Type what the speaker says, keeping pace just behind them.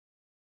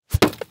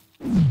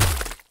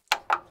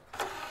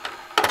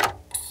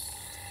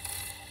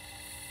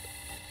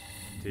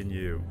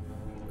Continue.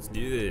 Let's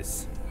do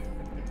this.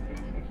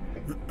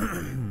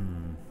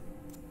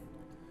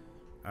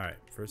 Alright,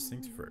 first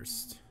things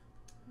first.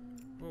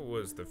 What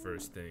was the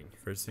first thing?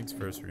 First things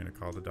first, we're gonna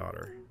call the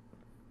daughter.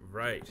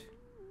 Right.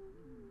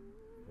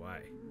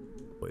 Why?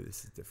 Boy,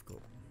 this is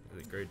difficult.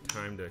 It's a great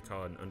time to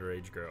call an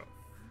underage girl.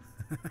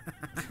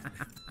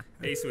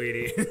 Hey,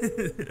 sweetie.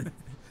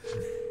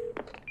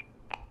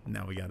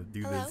 Now we gotta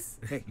do Hello? this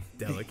Hey,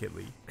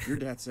 delicately. your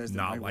dad says that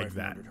Not my like wife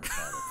that. murdered her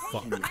father.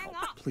 Fuck. Can you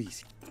help?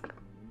 Please.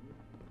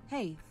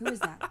 Hey, who is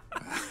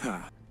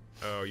that?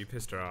 Oh, you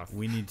pissed her off.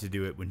 We need to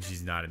do it when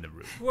she's not in the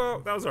room. Well,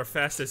 that was our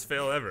fastest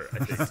fail ever,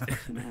 I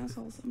think. An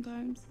asshole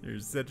sometimes. You're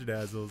such an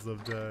asshole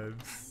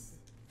sometimes.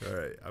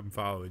 Alright, I'm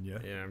following you.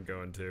 Yeah, I'm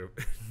going to.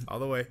 All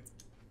the way.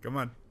 Come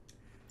on.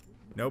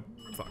 Nope.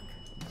 Fuck.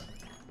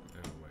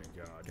 Oh my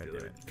god, God Dylan.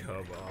 damn it.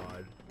 Come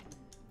on.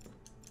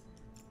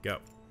 Go.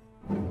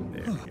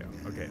 There we go.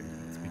 Okay,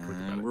 let's be quick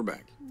about And it. we're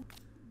back.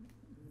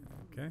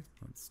 Okay,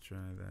 let's try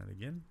that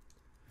again.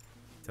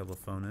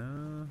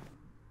 Telephone.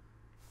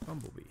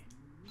 Bumblebee.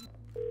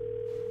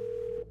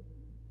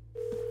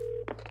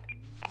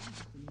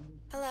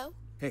 Hello?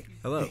 Hey.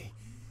 Hello. Hey,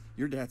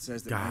 your dad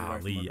says that my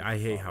wife Golly, murdered I her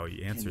hate father. how he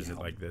Can answers you it help?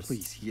 like this.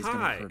 Please, he is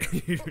Hi.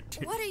 gonna hurt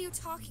her. What are you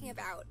talking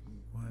about?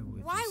 Why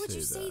Why would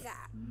you say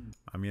that?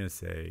 I'm gonna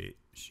say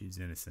she's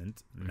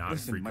innocent, not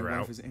Listen, freak my her wife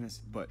out. is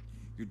innocent, but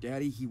your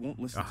daddy, he won't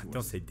listen to Don't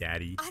us. say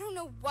daddy. I don't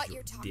know what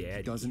you're talking about.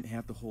 He doesn't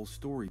have the whole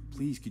story.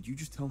 Please, could you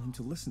just tell him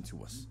to listen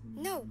to us?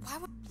 No, why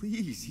would...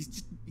 Please,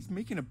 he's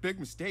making a big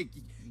mistake.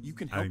 You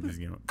can I help think this is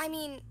him. gonna. I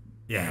mean,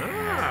 Yeah.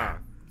 Ah,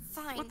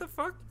 fine. what the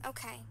fuck?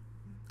 Okay.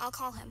 I'll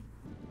call him.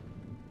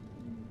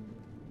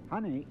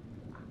 Honey,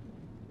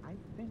 I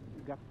think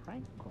you got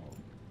prank called.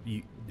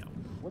 You no.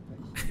 What the?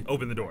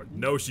 Open the door.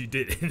 No, she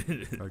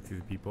didn't. Talk to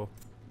the people.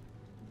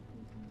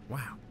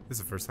 Wow, this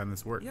is the first time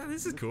this worked. Yeah,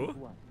 this is cool.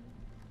 What?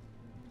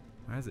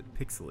 Why is it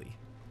pixely?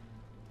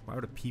 Why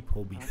would a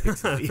peephole be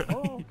pixely?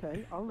 Oh,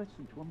 okay. I'll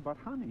listen to him. But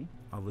honey,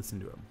 I'll listen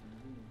to him.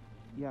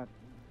 yeah,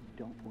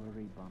 don't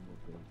worry,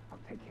 Bumblebee. I'll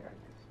take care of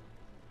this.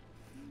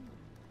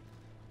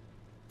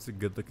 It's a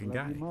good-looking Love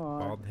guy. you more.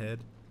 Bald head,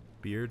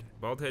 beard.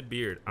 Bald head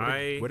beard.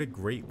 What a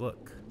great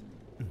look.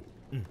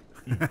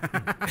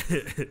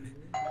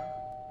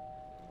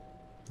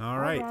 All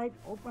right. All right,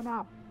 open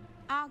up.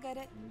 I'll get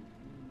it.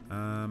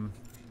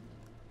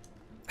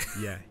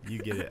 Yeah, you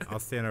get it. I'll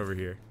stand over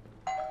here.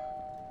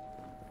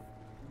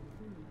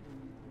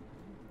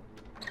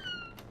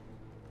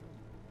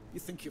 You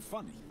think you're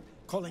funny?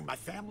 Calling my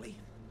family?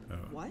 Oh.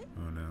 What?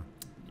 Oh no.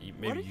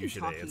 Maybe What are you you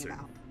should have talking answered.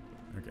 about?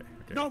 Okay.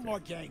 Okay. No okay. more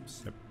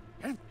games.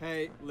 Yep.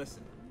 Hey,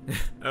 listen.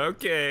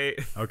 Okay.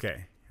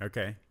 Okay.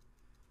 Okay.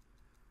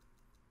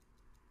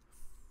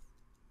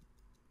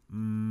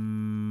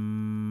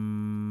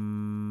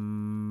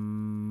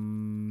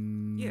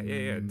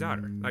 Yeah.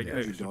 Daughter. Like,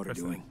 How's your should daughter press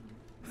that. doing?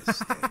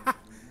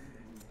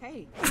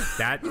 Hey,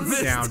 That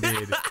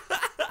sounded.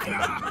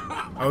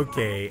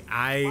 Okay,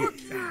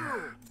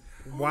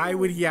 Why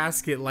would he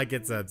ask it like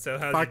it's a So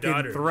how's fucking your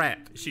daughter? threat?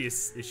 Is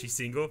she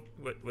single?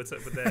 What's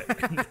up with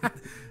that?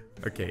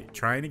 Okay,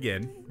 trying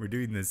again. We're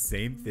doing the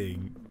same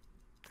thing.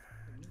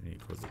 I need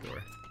to close the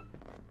door.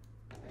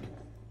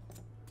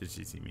 Did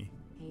she see me?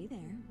 hey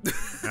there.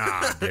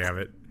 Ah, damn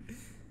it.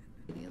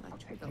 The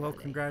electric Well, over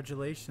there.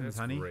 congratulations, That's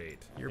honey. great.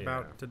 You're Yeah.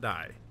 about to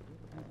die.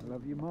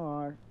 Love you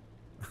more.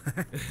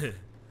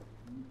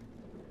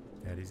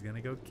 Daddy's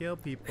gonna go kill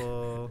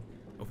people.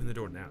 Open the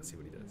door now. See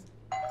what he does.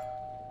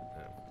 Oh.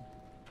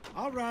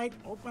 All right,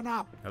 open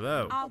up.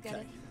 Hello. I'll get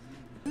it.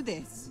 Do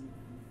this.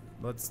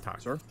 Let's talk.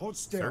 Sir? Hold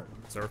still.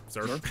 Sir.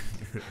 Sir?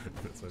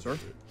 That's what Sir? I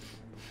do.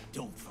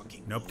 Don't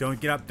fucking. Nope, move. don't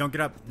get up. Don't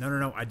get up.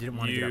 No. I didn't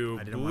want to get You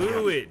up. I didn't want to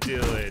blew get up.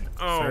 it, Dylan.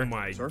 Oh Sir?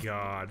 my Sir?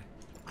 god.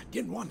 I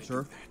didn't want to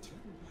Sir? do that.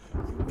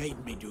 You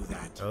made me do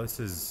that. Oh, this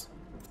is.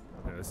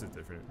 No, this is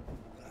different.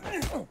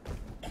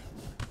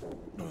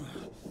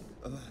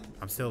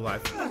 I'm still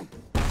alive.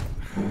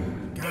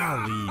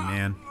 Golly,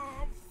 man.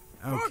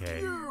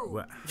 Okay.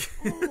 What?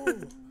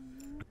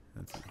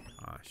 That's.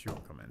 She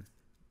won't come in.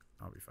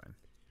 I'll be fine.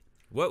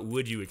 What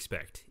would you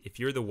expect if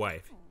you're the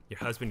wife? Your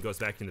husband goes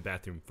back in the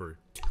bathroom for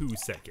 2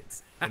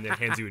 seconds and then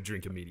hands you a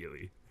drink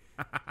immediately.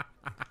 I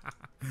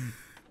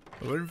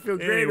wouldn't feel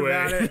great Anyway.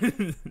 about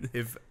it.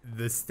 If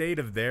the state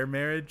of their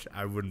marriage,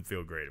 I wouldn't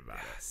feel great about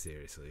it.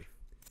 Seriously.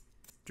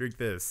 Drink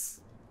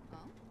this. Oh.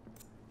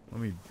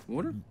 Let me.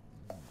 Water?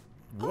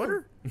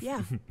 Water?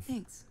 Yeah,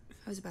 thanks.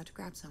 I was about to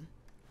grab some.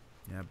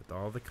 Yeah, but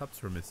all the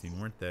cups were missing,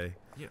 weren't they?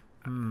 Yeah.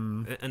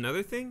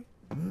 Another thing,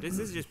 this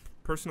is just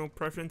personal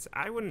preference.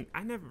 I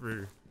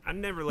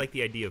never like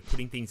the idea of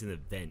putting things in the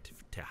vent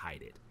to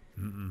hide it.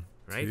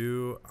 Right?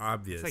 Too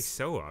obvious. It's like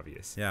so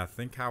obvious. Yeah,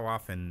 think how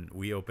often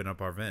we open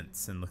up our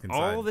vents and look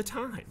inside. All the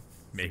time.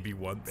 Maybe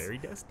once. Very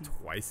dusty.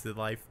 Twice a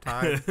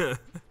lifetime.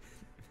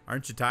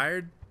 Aren't you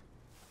tired?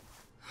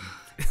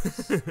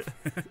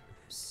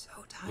 So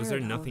tired. Was there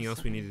nothing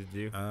else we Allison. needed to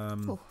do?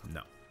 Oh.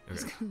 No. I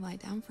was Okay. gonna lie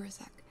down for a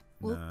sec.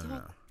 We'll No.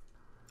 talk.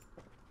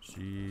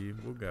 She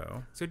will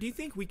go. So do you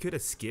think we could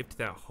have skipped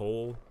that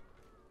whole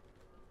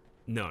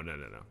No.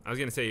 I was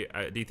gonna say,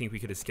 do you think we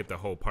could have skipped the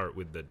whole part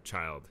with the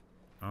child?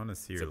 I want to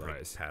see her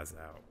like Surprise. pass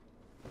out.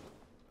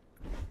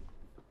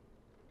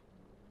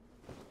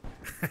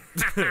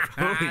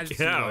 Holy She,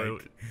 cow!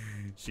 like-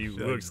 She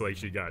looks like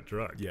she got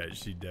drugged. Yeah,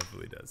 she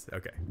definitely does.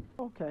 Okay.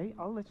 Okay,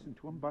 I'll listen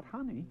to him, but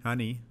honey,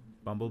 Honey,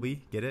 Bumblebee,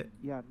 get it?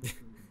 yeah,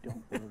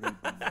 don't worry,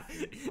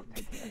 Bumblebee. I'll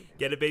take care of it.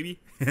 Get it, baby?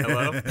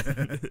 Hello?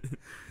 I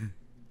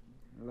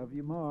love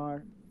you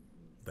more.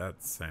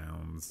 That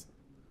sounds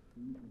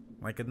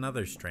like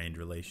another strange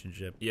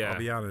relationship. Yeah. I'll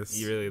be honest.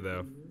 You really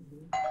though.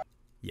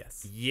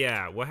 Yes.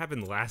 Yeah. What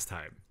happened last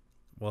time?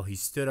 Well, he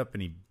stood up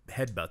and he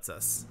headbutts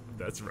us.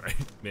 That's right,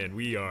 man.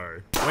 We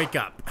are. Wake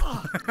up.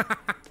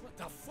 What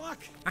the fuck?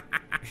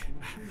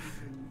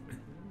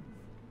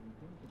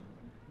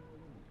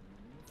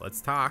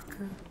 Let's talk.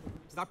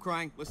 Stop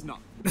crying. Listen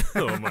up.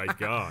 Oh my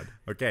god.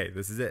 Okay,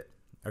 this is it.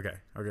 Okay.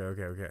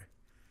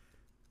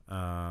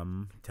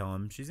 Tell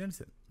him she's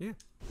innocent. Yeah.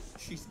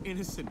 She's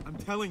innocent. I'm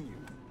telling you.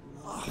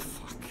 Oh,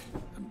 fuck.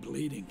 I'm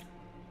bleeding.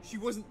 She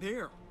wasn't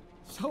there.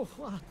 So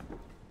what?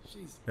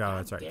 She's. Yeah,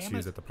 that's right. Damn She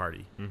was it. at the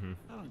party.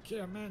 I don't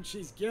care, man.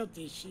 She's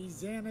guilty.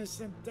 She's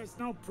innocent. There's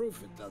no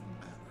proof. It doesn't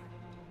matter.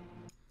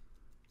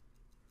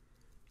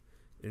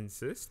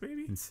 Insist,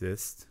 maybe?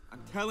 Insist.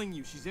 I'm telling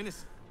you, she's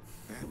innocent.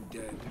 I'm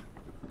dead.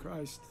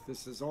 Christ,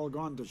 this has all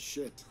gone to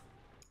shit.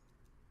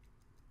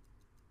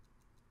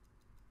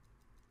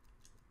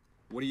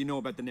 What do you know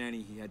about the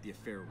nanny he had the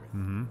affair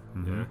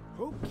with? Yeah.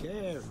 Who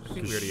cares? I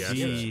think we already asked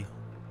She. that.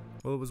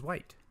 Well, it was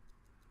white.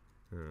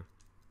 Yeah.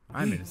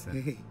 I'm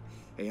innocent.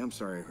 Hey, I'm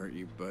sorry I hurt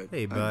you, but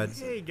Hey, bud.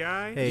 Hey,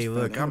 guy. Hey, found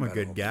look, out I'm a about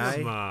good all guy.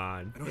 Come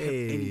on. I don't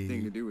Hey. have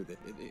anything to do with it.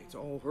 It's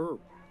all her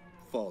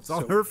fault. It's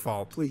all her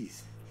fault.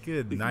 Please.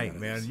 Good Leave me night, out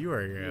of man. this. You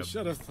are You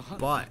should a have thought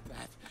butt. about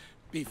that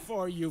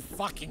before you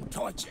fucking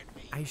tortured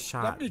me. I Let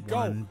shot me go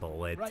one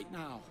bullet. right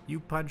now. You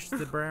punched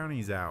the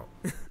brownies out.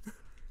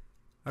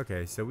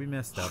 Okay, so we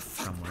messed up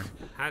somewhere.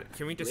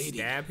 Can we just Lady.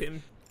 stab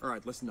him? All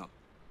right, listen up.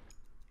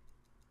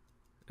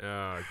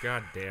 Oh,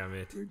 god damn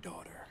it. Your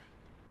daughter.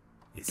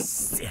 Is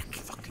sick.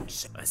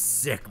 A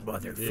sick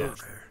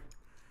motherfucker.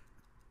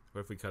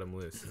 What if we cut him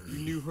loose? You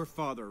knew her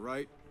father,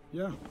 right?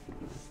 Yeah.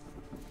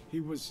 He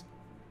was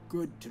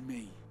good to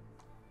me.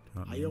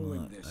 Taught I me a owe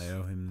him lot. this. I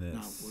owe him Now,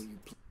 this. will you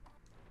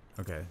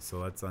Okay, so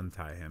let's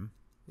untie him.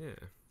 Yeah.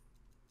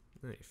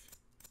 Knife.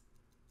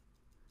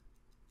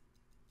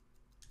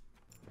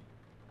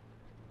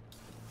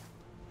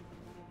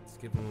 Let's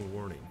give him a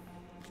warning.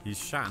 He's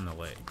shot in the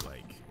leg,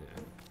 like.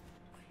 Yeah.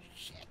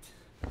 Shit.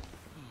 Oh,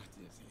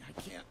 Dizzy, I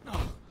can't.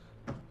 Oh.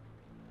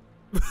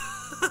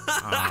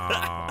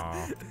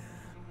 Aw.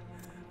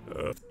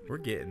 We're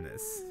getting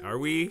this. Are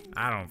we?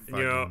 I don't fucking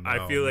You know,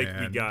 I feel like we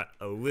man. got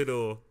a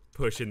little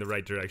push in the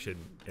right direction.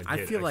 And I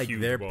hit feel a like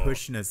huge they're wall.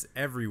 pushing us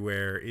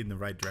everywhere in the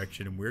right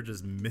direction, and we're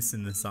just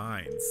missing the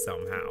signs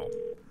somehow.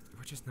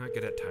 We're just not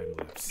good at time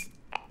lapse.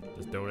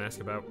 Just don't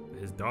ask about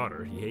his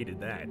daughter. He hated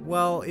that.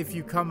 Well, if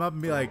you come up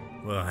and be like,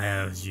 "Well,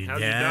 how's your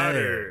How's your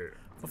daughter?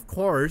 Of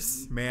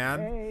course, man.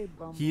 Hey,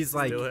 Bumblebee. He's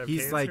like, Still have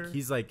he's like, cancer?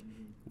 he's like,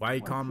 why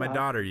you calling my up?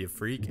 daughter, you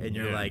freak? And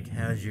you're Yeah. like,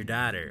 how's your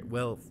daughter?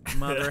 Well,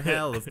 mother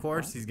hell, of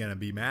course he's gonna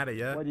be mad at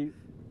you. What do you...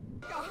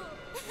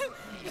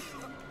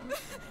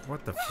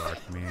 What the fuck,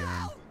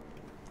 man?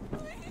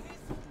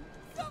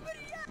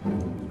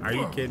 Are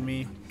you kidding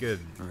me? Good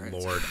right.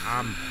 lord,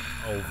 I'm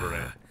over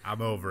it.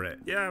 I'm over it.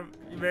 Yeah,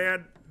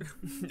 man.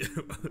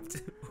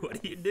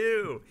 What do you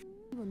do?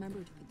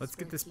 Remembered he Let's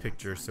get swear this he had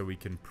picture time. so we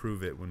can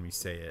prove it when we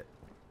say it.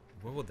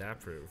 What will that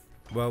prove?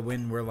 Well,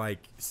 when we're like,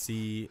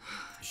 see,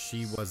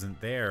 she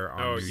wasn't there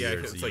on Oh New yeah,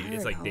 Year's it's like Eve.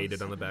 it's like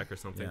dated on the back or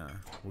something. Yeah,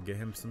 we'll get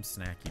him some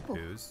snacky Oh.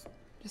 poos.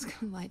 Just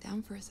gonna lie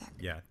down for a sec.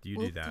 Yeah, you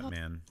Well, do that, talk-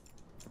 man.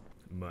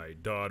 My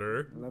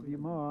daughter. I love you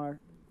more.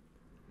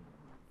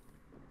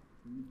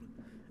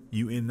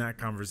 You in that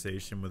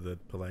conversation with a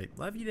polite,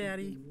 love you,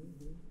 daddy.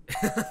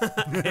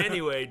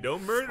 Anyway,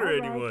 don't murder All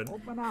right, anyone.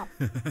 open up.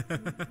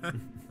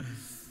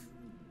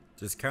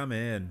 Just come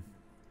in.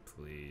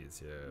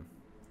 Please, yeah.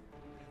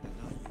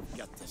 You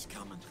got this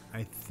coming.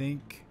 I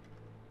think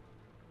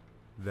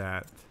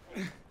that.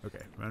 Okay,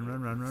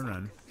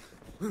 run.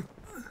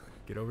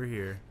 Get over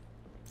here.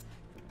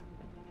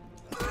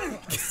 I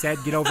said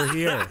get over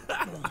here.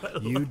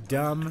 You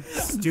dumb,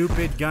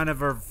 stupid gun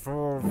of a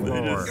full They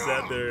floor. just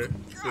sat there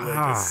for like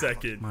Ah, a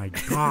second. My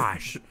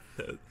gosh.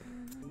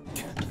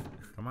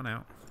 Come on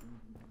out.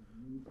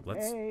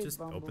 Let's Hey, just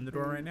open the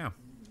door right now.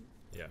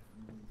 Yeah.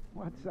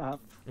 What's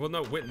up? Well,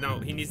 no, wait, no.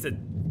 He needs to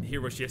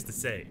hear what she has to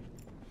say.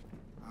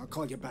 I'll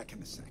call you back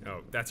in a sec.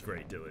 Oh, that's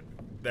great, Dylan.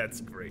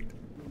 That's great.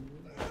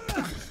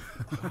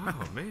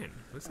 Oh man,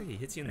 looks like he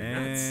hits you in the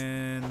nuts.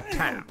 And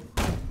pow.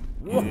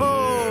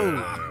 Whoa!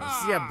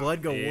 See that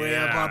blood go way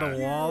up on the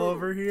wall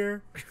over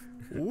here?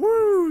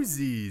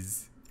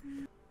 Woozies!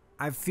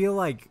 I feel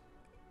like,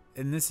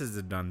 and this is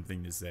a dumb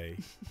thing to say,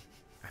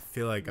 I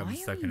feel like I'm Why are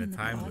stuck you in a the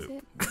time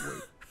loop.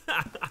 closet?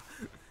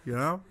 You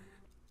know?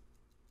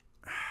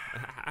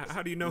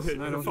 How do you know his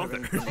I don't have father?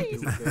 anything to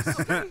do with this.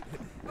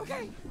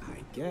 Okay. I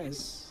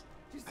guess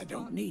I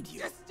don't need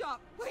you. Just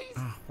stop, please.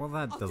 Well,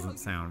 that I'll doesn't tell you.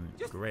 sound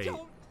Just great.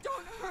 Don't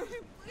hurt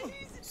him,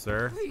 please.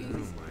 Sir? Please. Oh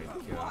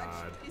my God.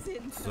 Watch is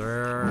in.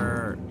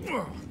 Sir.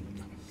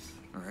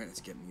 Alright,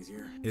 it's getting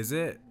easier. Is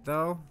it,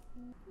 though?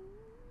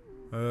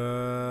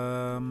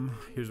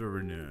 Here's what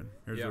we're doing.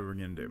 Here's Yep. what we're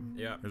gonna do.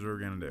 Yep. Here's what we're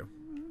gonna do.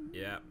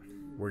 Yeah.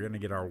 We're gonna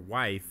get our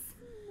wife.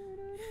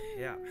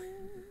 Yeah.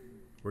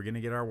 We're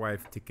gonna get our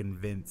wife to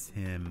convince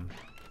him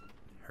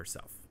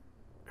herself.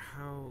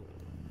 How?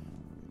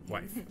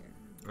 Wife.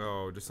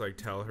 Oh, just like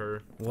tell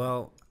her.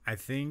 Well, I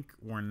think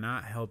we're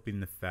not helping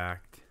the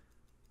fact.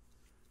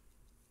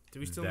 Do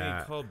we still need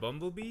to call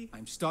Bumblebee?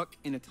 I'm stuck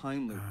in a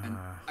time loop, and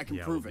I can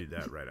yeah, prove we'll it. do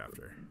that right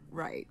after,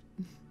 Right.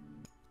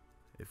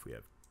 if we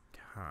have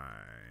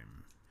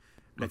time.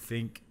 I Look,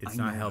 think it's I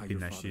not know how helping your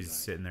that father she's died.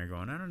 sitting there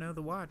going, I don't know,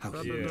 the watch, How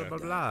blah, he blah, Yeah. blah, blah,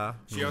 blah.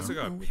 She You also know?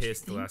 got What would you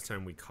pissed the think? last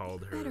time we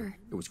called her. Better.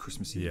 It was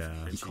Christmas Eve. Yeah.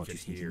 He And she caught you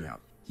could sneaking hear.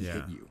 out. He Yeah.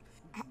 hit you.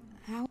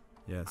 How?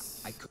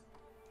 Yes. I could.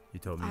 You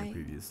told me in I- the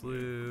previous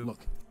loop. Look,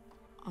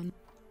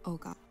 Oh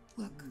God.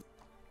 Look.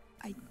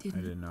 I I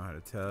didn't. didn't know how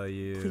to tell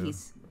you.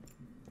 Please.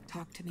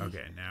 Talk to me.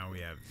 Okay, now we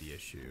have the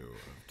issue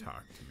of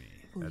talk to me.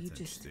 Will That's you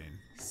just interesting.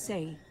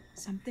 say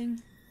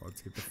something?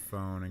 Let's get the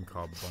phone and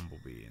call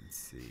Bumblebee and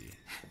see.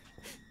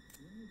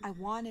 I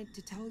wanted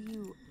to tell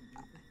you.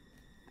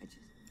 I just.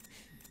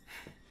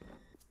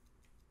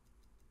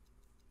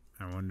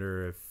 I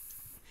wonder if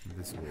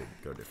this will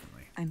go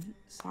differently. I'm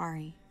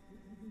sorry.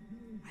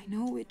 I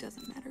know it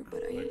doesn't matter,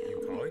 but I Like you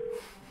am. calling?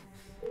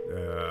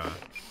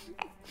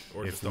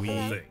 Or If just the we-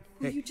 whole thing?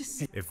 Will you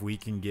just? If we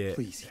can get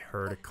Please.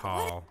 her to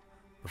call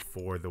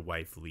before the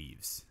wife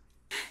leaves.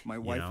 my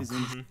wife know? is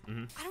in.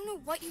 I don't know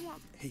what you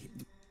want. Hey,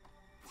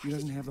 she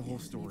doesn't have the whole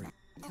story.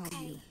 Tell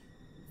Okay, you.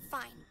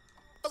 fine.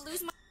 But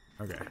lose my.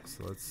 Okay,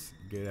 so let's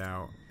get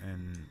out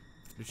and...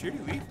 Did she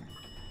already leave?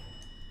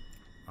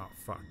 Oh,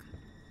 fuck.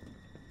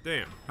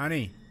 Damn.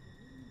 Honey.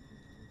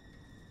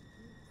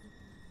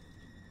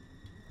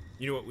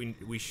 You know what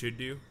we should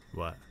do?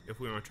 What? If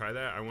we want to try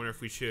that, I wonder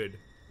if we should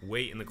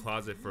wait in the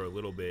closet for a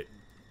little bit.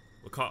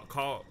 We'll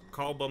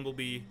call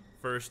Bumblebee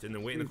first, and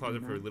then wait in the Excuse me,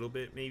 closet for a ma'am. little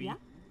bit, maybe. Yeah.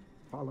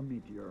 Follow me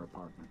to your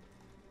apartment.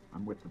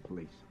 I'm with the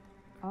police.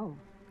 Oh.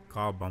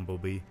 Call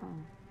Bumblebee.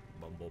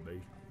 Bumblebee.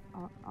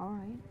 All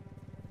right.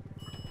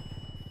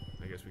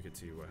 I guess we could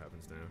see what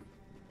happens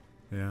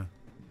now.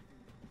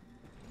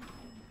 Yeah.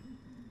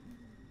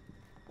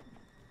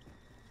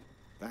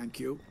 Thank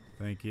you.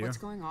 Thank you. What's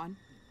going on?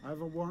 I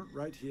have a warrant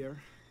right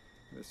here.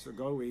 This will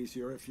go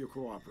easier if you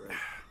cooperate.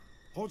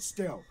 Hold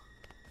still.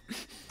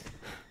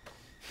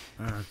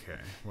 Okay.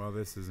 Well,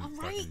 this isn't All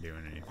right. fucking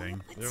doing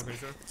anything. You don't think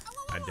so?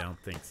 I don't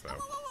think so.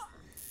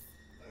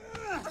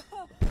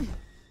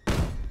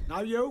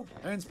 Now you,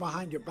 hands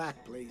behind your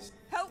back, please.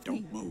 Help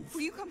me. Don't move.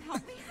 Will you come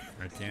help me?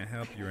 I can't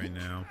help you right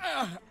now.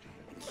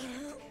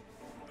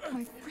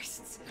 My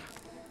wrists.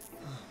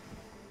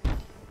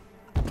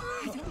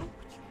 I don't know.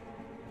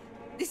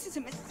 This is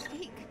a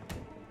mistake.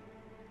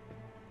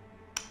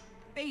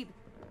 Babe,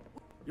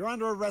 You're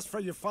under arrest for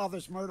your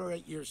father's murder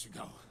 8 years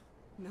ago.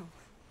 no.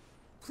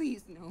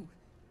 Please, no.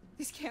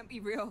 This can't be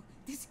real.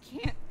 This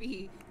can't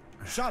be.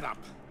 Shut up.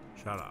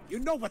 Shut up. You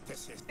know what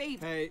this is. Babe,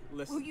 Hey,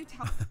 listen. will you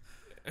tell?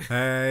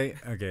 Hey.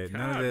 Okay,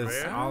 none of God,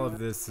 this, man. all of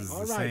this is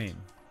All the right. same.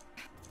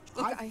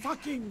 Look, I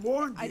fucking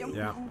warned you. I don't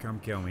Yeah, know. come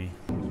kill me.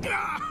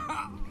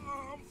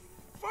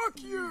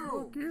 Fuck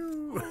you.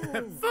 You.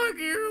 Fuck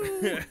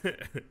you.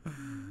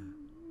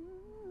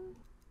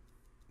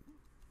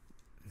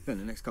 In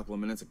the next couple of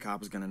minutes, a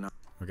cop is gonna knock.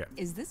 Okay.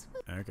 Is this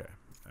what? Okay.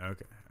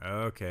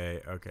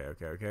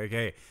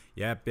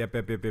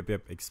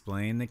 Yep.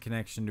 Explain the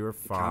connection to her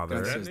cop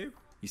father. Is that says- new?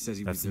 He says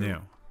he That's was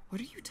new. What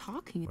are you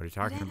talking? What are you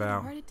talking Dad had a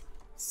about? heart attack.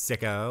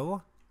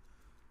 Sicko.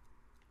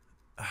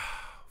 Oh,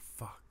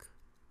 fuck.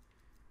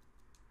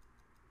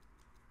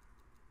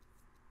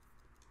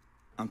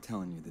 I'm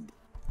telling you,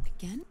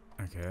 Again?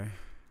 Okay.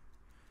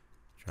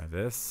 Try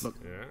this. Look.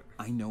 Yeah.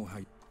 I know how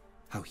he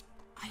I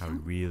How he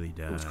don't. really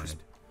it was died.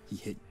 Christmas. He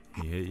hit.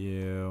 He hit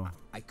you,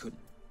 I couldn't.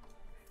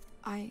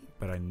 I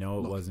but I know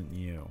it Look. wasn't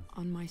you.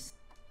 on my.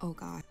 Oh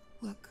God.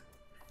 Look.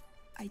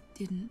 I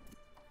didn't.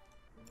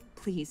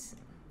 Please.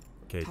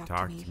 Okay, Talk to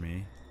talk me. to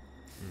me.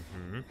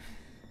 Mm-hmm.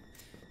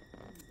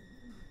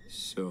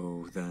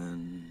 So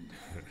then,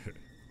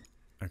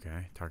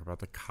 Okay, talk about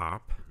the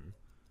cop.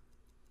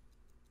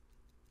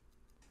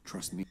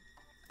 trust me.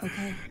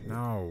 Okay.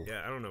 No.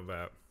 Yeah, I don't know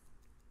about.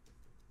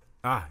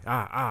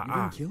 You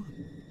didn't kill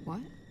him. What?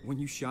 When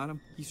you shot him,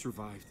 he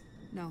survived.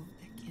 No,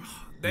 that can't.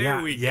 There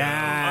yeah, we go.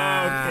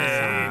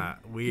 Yeah.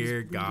 We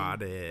He's got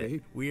bleeding, it.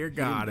 babe. We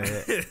got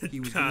it. He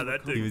was God, gonna that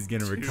recover. He was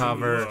gonna Too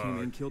recover long. Came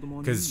and killed him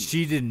on because Eve.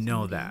 she didn't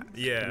know that.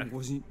 Yeah. It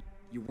wasn't.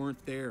 You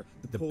weren't there.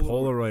 The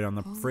Polaroid on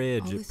the Oh,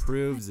 fridge, all it this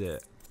proves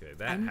it. Okay,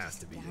 that I'm has just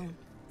to be down. it.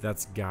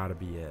 That's gotta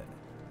be it.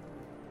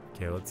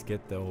 Okay, let's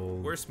get the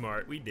old We're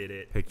smart. We did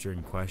it. picture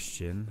in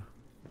question.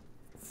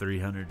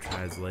 300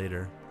 tries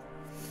later.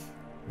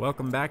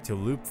 Welcome back to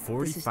Loop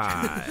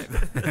 45.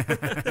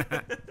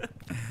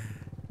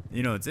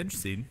 You know what's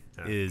interesting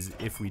is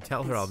if we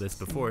tell her all this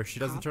before, she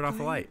doesn't Cop turn off the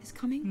guy light. Is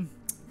coming.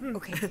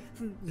 Okay.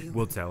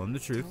 We'll tell him the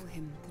truth. Tell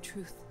him the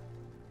truth.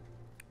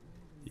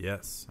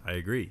 Yes, I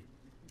agree.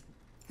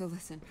 He'll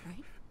listen,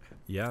 right?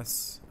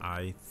 Yes,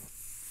 I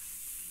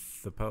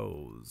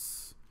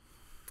suppose.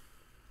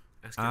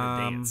 Ask her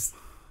to dance.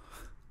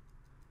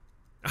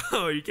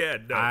 Oh, you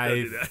can't. No, don't I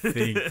do that.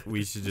 think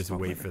we should just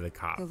wait for the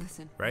cop. He'll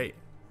listen. Right?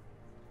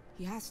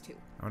 He has to.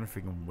 I wonder if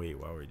we can wait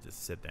while we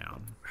just sit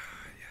down.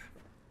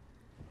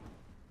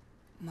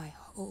 My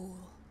whole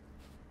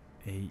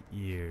 8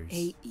 years.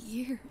 8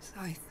 years,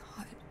 I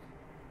thought.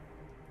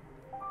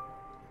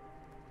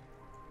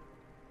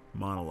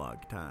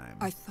 Monologue time.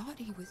 I thought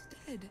he was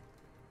dead.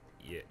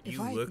 Yeah, If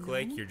you I'd look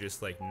like known- you're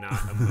just like not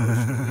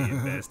emotionally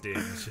invested.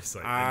 It's just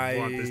like I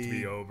want this to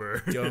be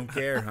over. Don't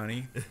care,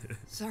 honey.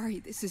 Sorry,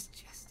 this is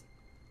just.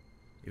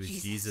 It was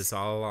Jesus. Jesus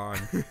all along.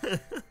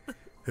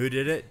 Who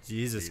did it?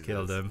 Jesus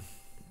killed him.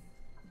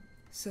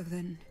 So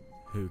then,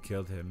 Who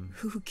killed him?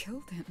 who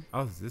killed him?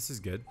 Oh, this is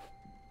good.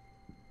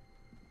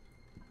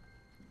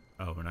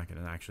 Oh, we're not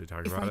going to actually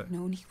talk If about I'd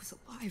known he was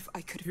alive,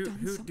 I could have done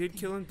Who something. did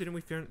kill him? Didn't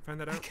we find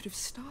that I out? could have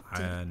stopped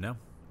it. it. No.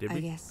 Did I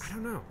we? guess. I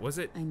don't know. Was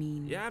it? I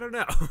mean, Yeah, I don't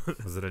know.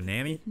 Was it a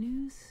nanny? good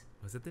news.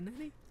 Was it the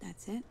nanny?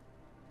 That's it.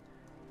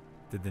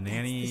 Did the the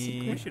nanny? We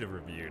secret. should have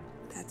reviewed.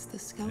 That's the Eh,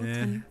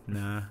 skeleton.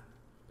 nah.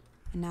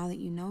 And now that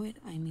you know it,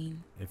 I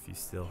mean, If you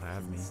still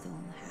have you'll me.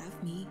 still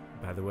have me.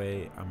 By the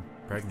way, I'm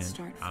pregnant.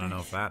 start I don't know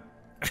if fresh.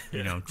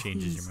 that,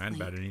 changes your Please, mind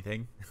like- about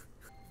anything.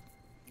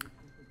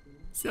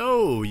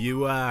 So,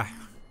 you,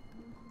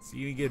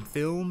 seen any good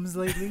films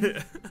lately?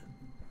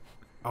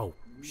 Oh,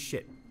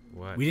 shit.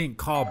 What? We didn't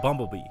call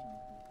Bumblebee.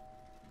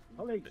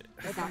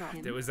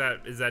 Is that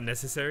him? Is that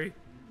necessary?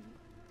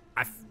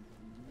 I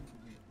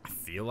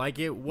feel like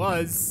it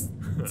was,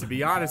 to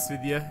be honest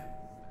with you.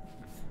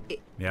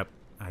 Yep,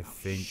 I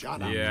think Shut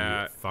you up.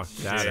 Yeah, fucked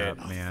that shit.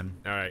 up, man.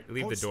 All right,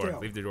 leave Hold the door. still.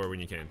 Leave the door when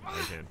you can. I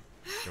can.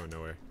 Going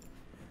nowhere.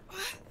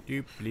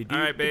 Dooply-doop. All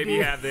right, baby,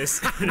 you have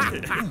this.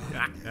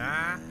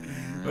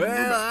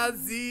 Well, I'll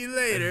see you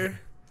later.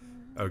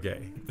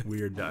 Okay,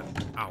 we're done.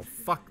 Oh,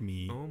 fuck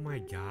me. Oh my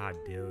God,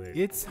 Dylan.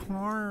 It's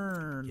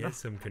hard. Get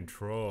some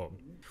control.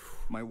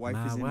 My wife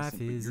My is wife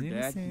innocent, is but your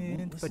dad, he won't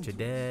innocent, listen but your to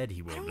me. dad,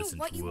 he won't don't know listen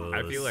what you to us.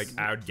 want. I feel like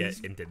I would get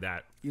into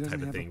that he doesn't type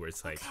of have a- thing where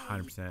it's like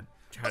 100%.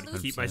 trying to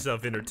 100%. keep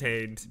myself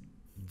entertained.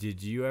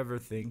 Did you ever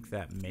think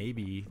that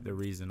maybe the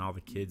reason all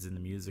the kids in the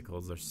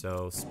musicals are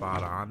so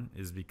spot on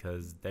is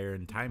because they're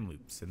in time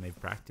loops and they've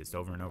practiced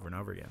over and over and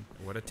over again?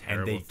 What a And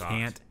terrible they thought.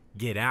 can't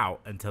get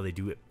out until they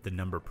do it the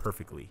number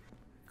perfectly.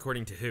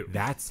 According to who?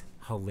 That's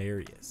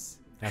hilarious.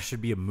 That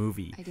should be a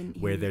movie I didn't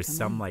hear where you there's come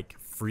some in. like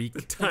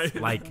freak, time-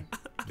 like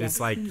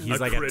this, like he's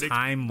A like a critic?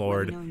 time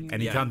lord, Let me know when you're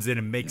and he Yeah. comes in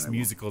and makes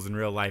musicals in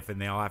real life, and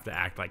they all have to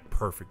act like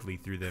perfectly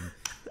through them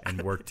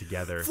and work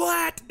together.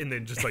 Flat, and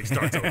then just like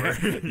starts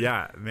over.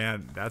 Yeah,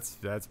 man, that's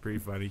pretty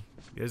funny.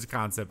 There's a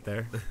concept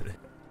there.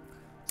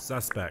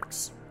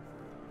 Suspects.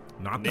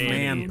 Not the Nanny.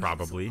 man, When I was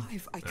probably.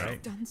 alive, I could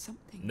have done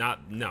something. not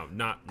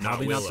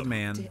Probably Willow. not the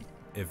man. Did-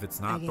 If it's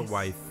not I the guess.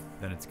 wife,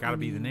 then it's got to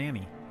be the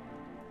nanny.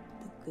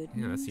 The good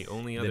Yeah, that's news. the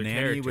only The other nanny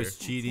character. was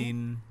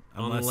cheating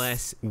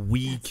unless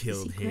we That's the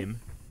killed secret.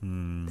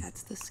 him.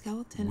 That's the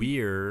skeleton.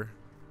 we're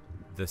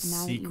the And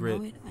now secret.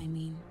 that you know it, I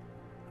mean,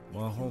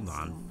 Well, hold you'll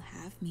on.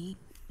 still have me.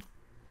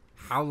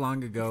 How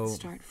long ago?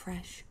 Start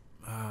fresh.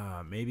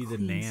 Maybe the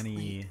Clean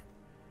nanny.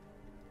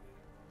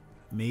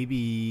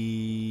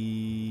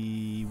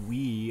 Maybe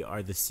we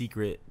are the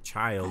secret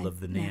child of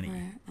the nanny,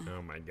 Never,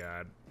 Oh my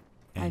God,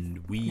 and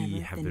I've we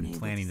never have been been able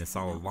planning to this say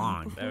all that one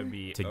along. before. that would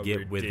be To a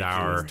get with ridiculous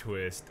our-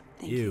 twist.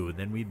 Thank Ew, you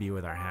then we'd be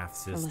with our half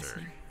for sister,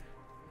 listening.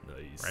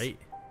 Nice. right?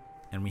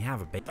 And we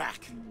have a baby.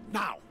 Back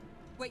now.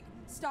 Wait,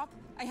 stop.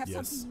 I have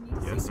Yes, something you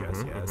need to yes, say.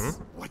 yes, yes.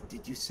 What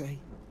did you say?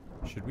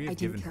 Should we I have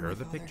didn't given kill her my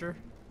the father. picture?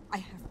 I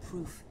have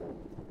proof.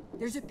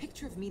 There's a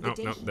picture of me the Oh,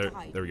 day no, he there,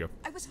 died. there we go.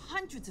 I was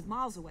hundreds of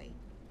miles away.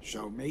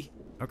 Show me.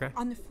 Okay.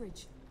 On the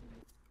fridge.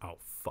 Oh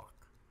fuck!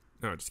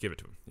 No, just give it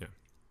to him. Yeah.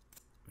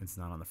 It's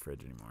not on the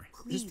fridge anymore.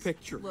 Please.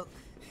 picture. Look.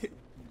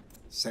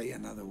 Say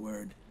another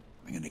word.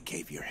 I'm gonna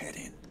cave your head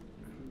in.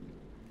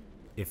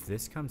 If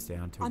this comes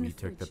down to On we the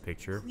took the fridge.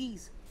 picture,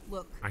 Please.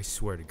 Look. I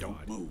swear to Don't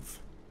God. move.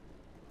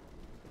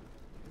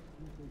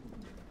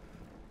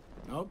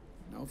 Nope,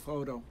 no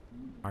photo.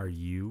 are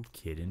you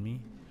kidding me?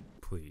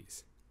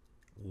 Please.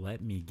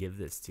 Let me give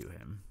this to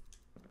him.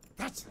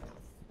 That's enough.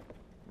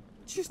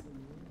 Just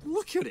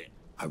look at it.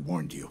 I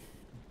warned you.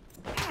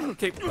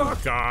 Okay,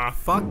 fuck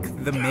off. Fuck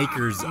the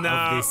makers No,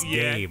 of this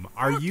yeah. game.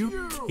 Are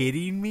you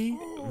kidding me?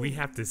 We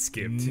have to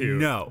skip too.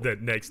 No. The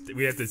next,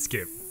 we have to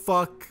skip.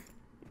 Fuck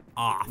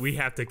off. We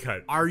have to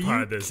cut. Are part you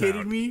of this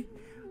kidding out. me?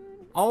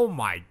 Oh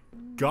my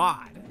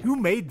god. Who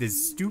made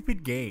this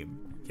stupid game?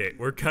 Okay,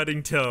 we're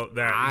cutting till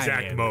that I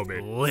exact am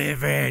moment.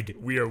 livid.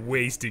 We are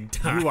wasting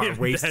time. You are That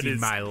wasting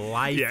is- my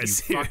life, Yeah, you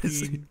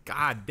seriously. fucking...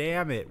 God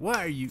damn it. What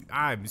are you...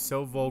 I'm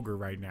so vulgar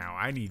right now.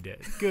 I need to...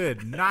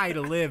 Good night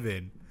of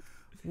living.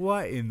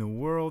 What in the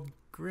world,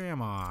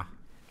 Grandma?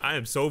 I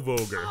am so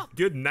vulgar.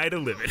 Good night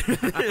of living.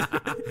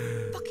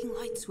 Fucking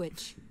light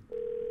switch.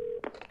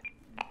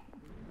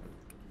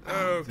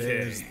 Okay.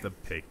 There's the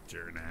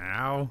picture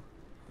now.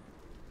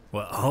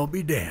 Well, I'll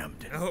be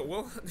damned. Oh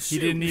well. He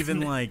didn't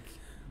even like.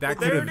 That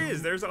Well, there could it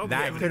is. There's all the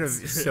That could have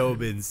evidence. so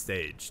been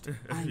staged.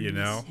 I You miss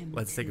know. him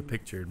Let's take a too.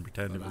 picture and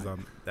pretend it was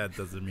on. That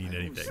doesn't mean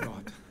I always anything.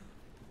 thought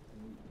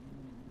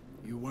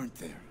you weren't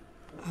there.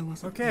 I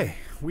wasn't. Okay,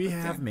 we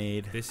have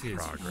made This is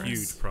progress.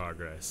 huge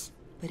progress.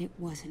 But it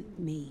wasn't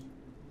me.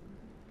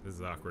 This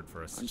is awkward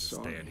for us to I'm just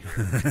sorry. stand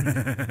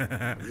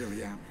here. I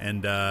really am.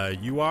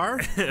 And you are?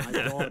 My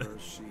daughter,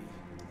 she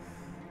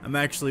I'm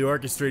actually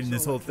orchestrating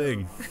this whole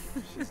thing.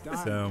 she's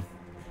died. So,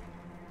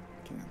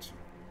 Cancer.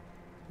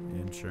 the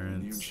The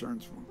insurance.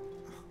 insurance won't.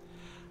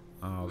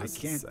 Oh, I this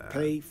can't is sad.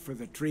 pay for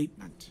the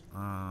treatment.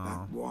 Oh,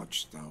 That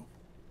watch, though,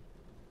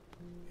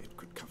 it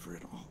could cover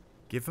it all.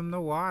 give him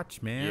the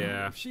watch, man.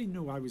 Yeah. If she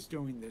knew I was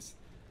doing this,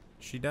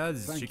 She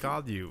does. thank She you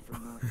called you. for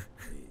not.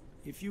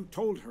 If you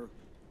told her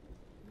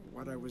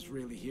what I was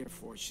really here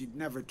for, she'd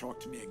never talk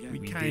to me again. We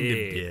We kind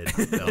did. of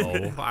did,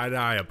 though. I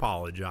Wait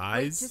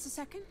apologize. just a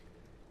second.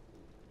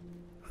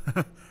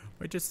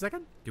 Wait just a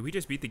second. Did we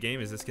just beat the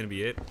game? Is this gonna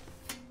be it?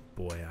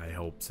 Boy, I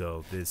hope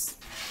so. This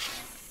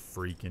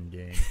freaking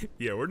game.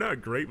 Yeah, we're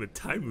not great with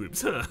time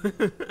loops, huh?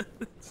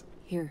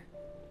 Here.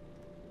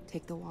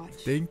 Take the watch.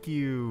 Thank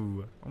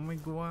you. Oh my You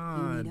need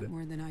god. it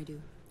more than I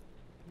do.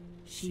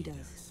 She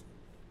does.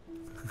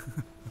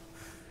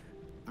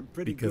 I'm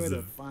pretty Because good at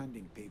of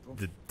finding people.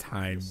 The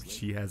time obviously.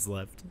 she has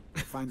left.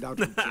 Find out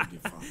who killed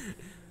your father.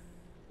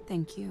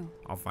 Thank you.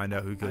 I'll find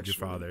out who killed your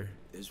Actually, father.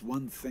 There's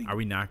one thing. Are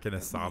we not gonna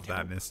that solve might that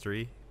help.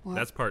 mystery? What?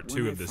 That's part When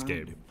 2 I of this found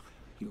game. him,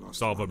 he lost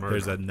Solve a lot of murder.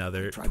 There's blood.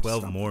 another I tried to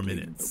 12 stop more the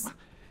bleeding, minutes. but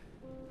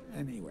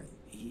anyway,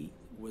 he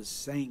was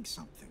saying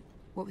something.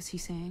 What was he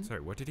saying? Sorry,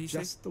 what did he say?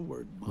 Just the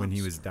word monster. When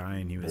he was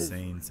dying, he was Over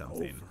saying and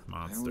something. over. I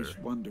Monster. always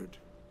wondered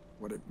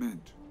what it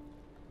meant.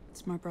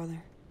 It's my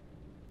brother.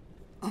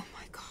 Oh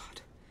my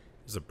god.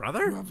 There's a You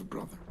brother? have a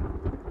brother.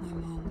 My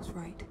mom was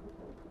right.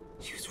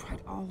 She was right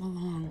all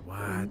along.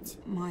 What?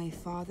 When my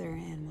father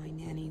and my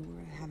nanny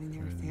were having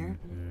their affair,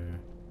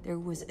 there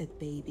was a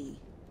baby.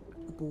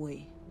 A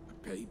boy. A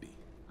baby.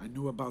 I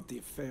knew about the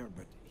affair,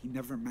 but he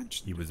never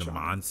mentioned He the was a child.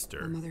 My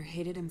monster. mother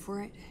hated him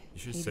for it. You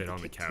should hated sit the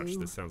on the kid couch. too.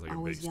 This sounds like a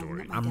Always big yelling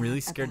story. at my I'm dad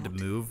really scared to about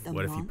move. the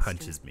What if he monster.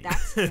 punches me?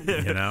 That's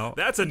him. You know?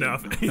 That's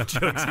enough. He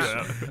chokes you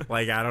out.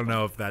 Like, I don't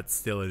know if that's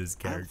still in his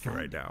character find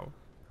right it. now.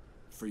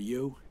 For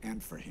you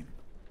and for him.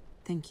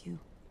 Thank you.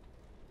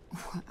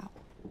 Wow.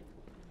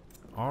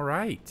 All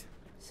right.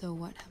 So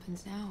what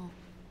happens now?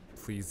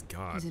 Please,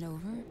 God. Is it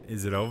over?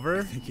 Is it over?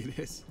 I think it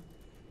is.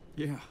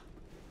 Yeah.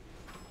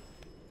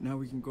 Now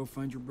we can go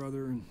find your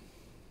brother and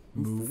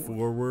Move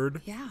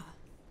forward Yeah.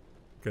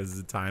 because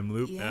the time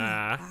loop.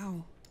 Yeah. Ah.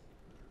 Wow.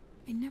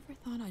 I never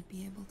thought I'd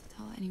be able to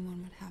tell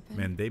anyone what happened.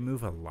 Man, they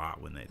move a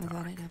lot when they I thought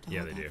talk. I'd have to Yeah,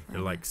 hold they that do. forever.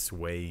 They're like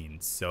swaying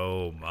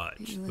so much.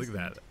 But you Look at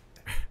that.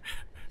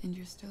 And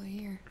you're still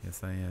here.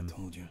 Yes, I am.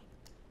 told you.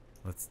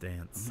 Let's I'm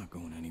dance. not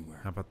going anywhere.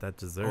 How about that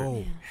dessert? Oh,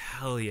 Yeah.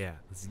 hell yeah.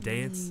 Let's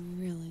dance.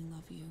 Really, really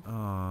love you.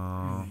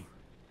 Oh.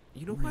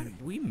 You know what?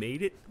 We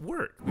made it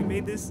work. We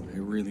made this. I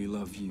really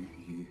love you.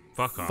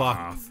 Fuck off.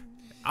 Fuck.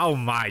 Oh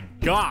my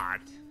god.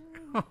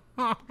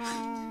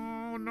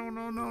 Oh, no,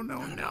 no, no,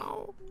 no,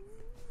 no.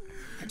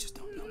 I just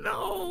don't know.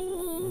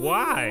 No.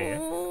 Why?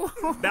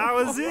 That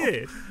was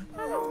it.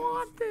 I don't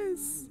want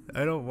this.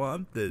 I don't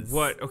want this.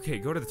 What? Okay,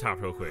 go to the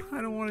top real quick.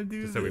 I don't want to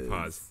do Just this. so we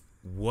pause.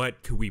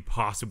 What could we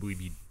possibly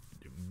be?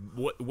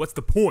 What's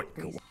the point?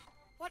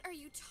 What are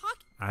you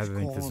talking? I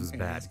think this was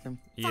bad.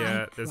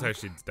 Yeah, this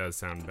actually does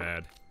sound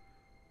bad.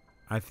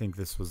 I think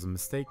this was a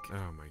mistake.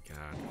 Oh my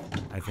God.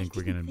 I think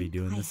we're gonna be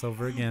doing this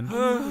over again.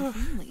 Another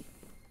family.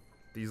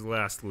 These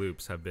last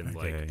loops have been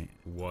Okay, like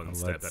one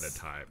step at let's- a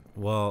time.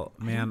 Well,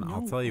 man, don't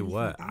I'll know tell you anything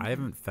what. about I him.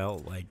 haven't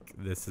felt like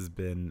this has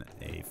been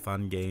a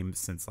fun game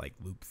since like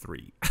loop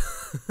 3.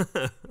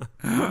 I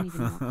don't even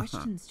know what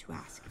questions to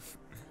ask.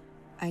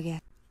 I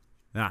guess.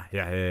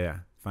 Yeah.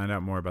 Find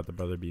out more about the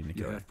brother being the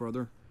Your killer. half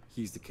brother?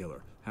 He's the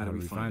killer. How How do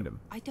we find him?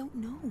 I don't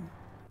know.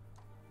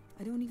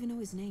 I don't even know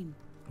his name.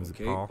 Was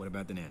Okay, it Paul? what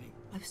about the nanny?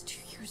 I was 2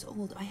 years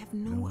old. I have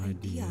no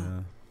idea.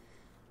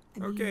 I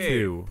mean, Okay.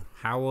 2.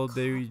 How old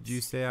did you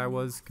say I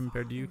was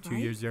compared to you? 2 Right?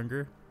 years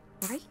younger?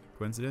 Right?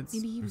 Coincidence?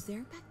 Maybe he was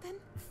there back then?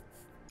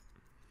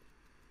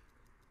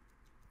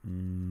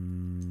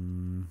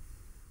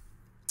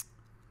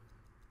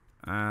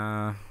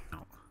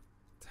 No.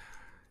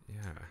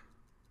 Yeah.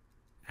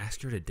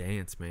 Ask her to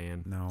dance,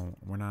 man. No,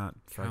 we're not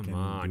fucking Come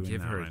on, doing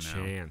give that her a right now.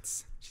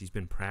 chance. She's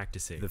been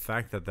practicing. The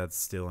fact that that's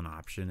still an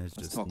option is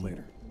Let's just talk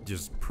later.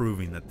 just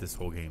proving that this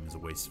whole game is a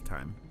waste of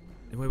time.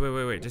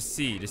 Wait. Just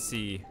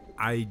see.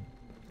 I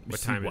What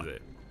see time is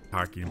it?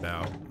 Talking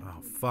about.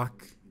 Oh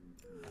fuck.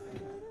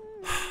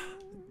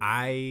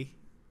 I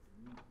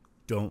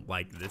don't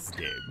like this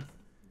game.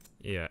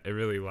 Yeah, it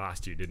really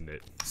lost you, didn't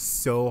it?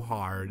 So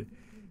hard,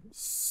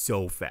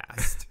 so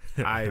fast.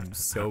 I'm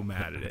so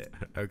mad at it.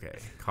 Okay,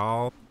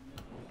 call.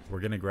 We're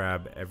gonna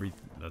grab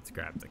let's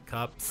grab the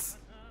cups.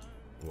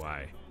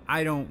 Why?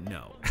 I don't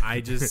know.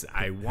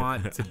 I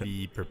want to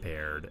be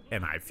prepared,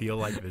 and I feel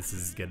like this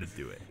is gonna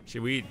do it.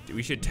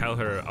 We should tell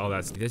her all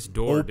that. This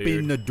door, Open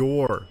dude. the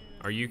door.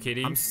 Are you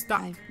kidding? I'm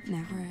stuck. I've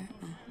never.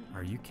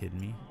 Are you kidding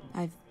me?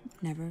 I've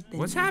never been.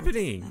 What's able to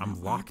happening? say that I'm out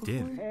loud locked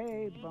in. before,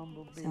 Hey,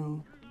 Bumblebee.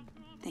 So,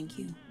 thank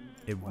you.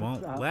 It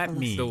won't up? let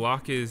me. The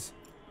lock is.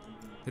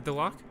 Hit the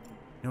lock?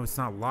 No, it's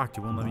not locked.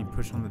 It won't let me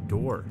push on the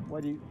door.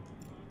 What do you...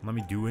 Let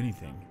me do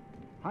anything.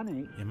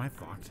 Honey, Am I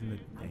locked in the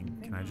thing?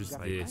 Can I just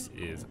like? This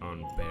is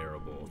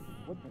unbearable.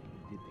 what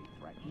did they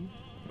threaten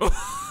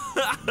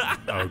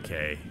you?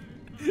 Okay.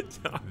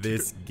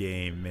 This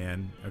game,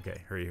 man.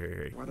 Okay,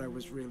 hurry. What I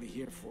was really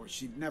here for.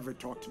 She'd never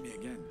talk to me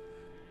again.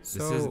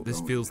 This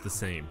feels the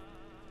same.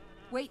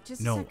 Wait,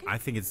 just a No, second. I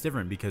think it's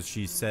different because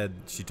she said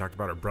she talked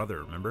about her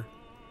brother. Remember?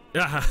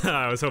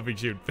 I was hoping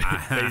she would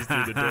phase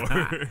through the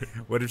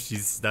door. What if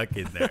she's stuck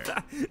in there?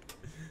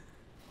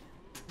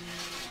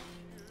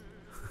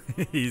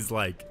 He's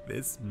like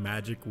this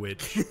magic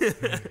witch.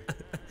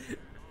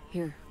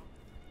 Here.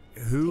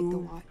 Take the Who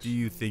watch. do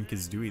you think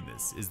is doing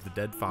this? Is the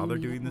dead father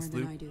you need doing it this,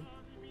 more than Luke? I do.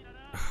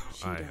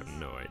 She I does. have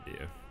no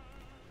idea.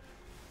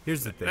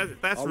 Here's the thing.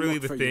 That's I'll really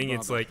look the for you, thing.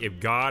 It's brother. like if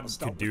God I'll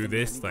start could do with the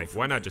this, man like who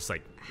why not just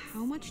like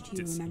How much do you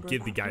just remember?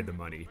 give the about guy her? the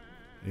money?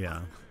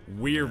 Yeah.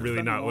 We're It's really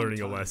been a not long learning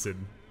a time.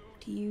 lesson.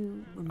 Do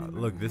you remember?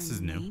 look, this her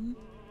is new. name?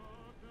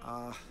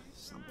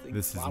 Something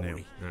This is new.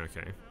 flowery.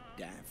 Okay.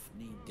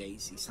 Daphne,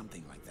 Daisy,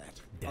 something like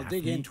that. I'll Daphne?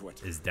 dig into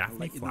it. Is I'll Daphne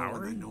let you know when I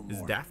flower? know Is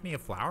more. Daphne a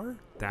flower?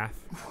 Daff.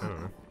 I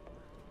don't know.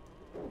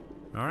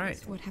 All right.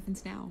 So what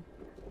happens now?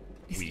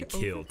 Is We it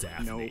kill over?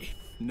 Daphne.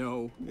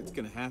 No, it's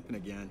gonna happen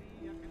again.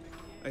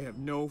 I have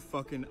no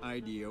fucking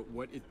idea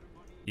what it.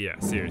 Yeah,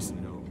 seriously.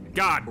 No.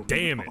 God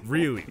damn it,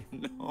 really?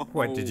 No.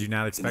 What, did you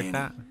not expect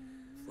that?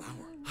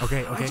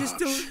 Okay, okay. I just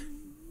don't.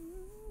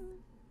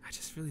 I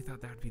just really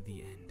thought that would be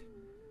the end.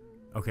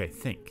 Okay,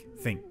 think.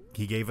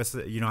 He gave us,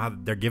 you know how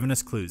they're giving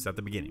us clues at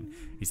the beginning.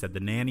 He said the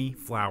nanny,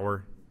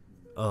 flower.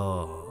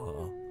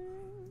 Oh.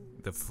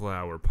 The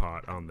flower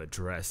pot on the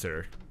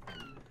dresser.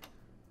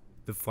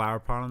 The flower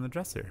pot on the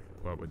dresser.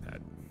 What would that?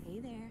 Hey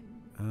there.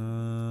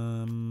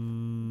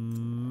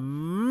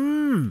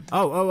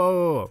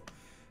 Oh.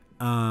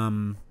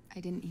 I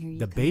didn't hear you.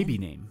 The come baby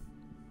in. name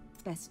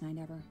Best night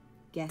ever.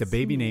 Guess The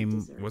baby who made name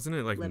dessert? Wasn't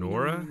it like Let me know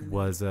Nora? when you're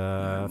was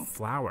a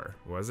flower.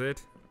 Was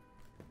it?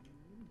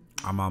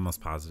 I'm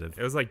almost positive.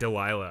 It was like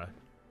Delilah.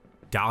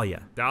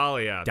 Dahlia.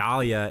 Dahlia.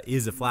 Dahlia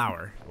is a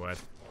flower. What? Is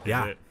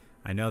Yeah. it?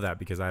 I know that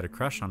because I had a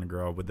crush on a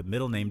girl with the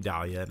middle name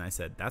Dahlia, and I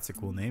said, that's a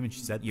cool name. And she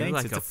said, You're thanks,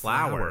 like it's a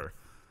flower.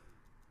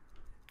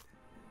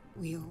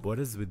 We'll What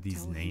is with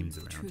these tell him names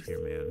the around truth. here,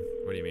 man?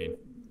 What do you mean?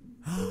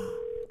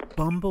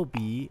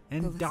 Bumblebee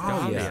and Listen.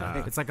 Dahlia.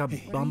 Dahlia. It's like a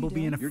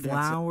bumblebee and a Your dad said-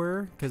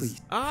 flower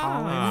because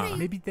Ah.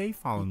 maybe they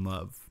fall in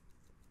love.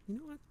 You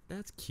know what?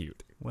 That's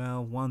cute.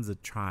 Well, one's a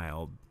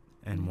child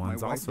and My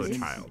one's wife also a is-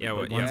 child. Yeah,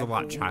 but well, one's yeah. a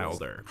lot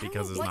childer I don't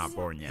because know it's what not you-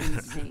 born yet.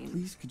 insane.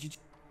 Please, could you?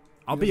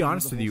 I'll You be guys know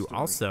honest the with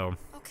whole you. story. Also,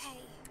 Okay.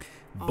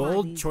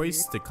 bold these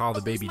choice to call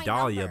the But who's baby my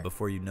Dahlia number?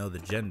 before you know the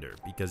gender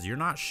because you're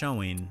not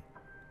showing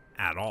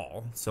at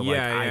all. So Yeah, like,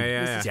 yeah, I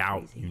yeah.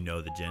 doubt you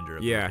know the gender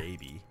of Yeah. the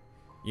baby.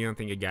 You don't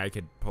think a guy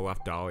could pull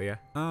off Dahlia?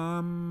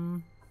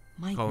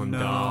 My Call him No.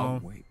 Doll.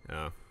 Wait.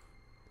 Oh.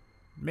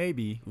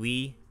 Maybe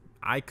Lee.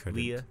 I couldn't.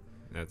 Leah.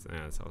 That's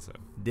also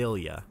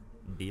Dilia.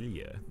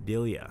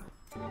 Delia.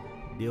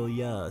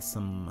 Delia,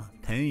 some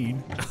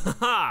pain.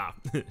 Ha!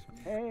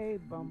 Hey,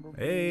 Bumblebee.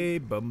 Hey,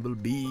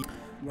 Bumblebee.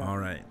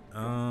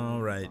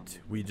 All right.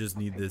 We just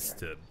need this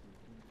to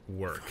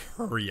work.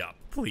 Hurry up,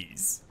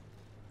 please.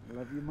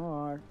 Love you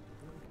more.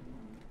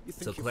 You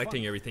think So you're collecting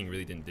funny? everything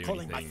really didn't do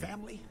Calling my anything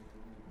family?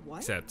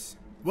 except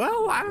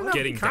Well, I don't know.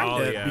 Getting kinda,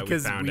 Dahlia, we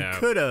because found out.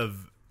 could have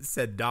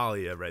said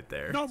Dahlia right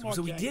there. No more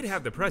so we games. did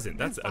have the present.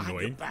 That's Behind your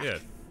annoying. back. Yeah.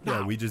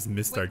 Yeah, we just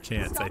missed our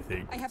chance, I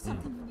think. I have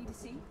something you need to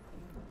see.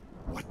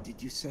 What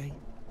did you say?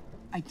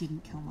 I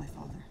didn't kill my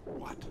father.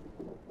 What?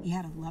 He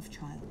had a love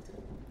child.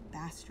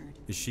 Bastard.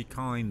 Is she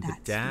calling the That's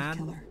the dad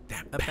killer.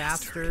 a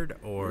bastard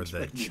or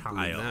the expect me to believe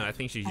child? No, I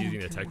think she's I don't using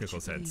the care what technical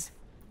you believe. sense.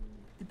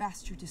 The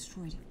bastard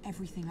destroyed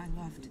everything I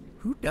loved.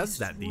 Who does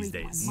that these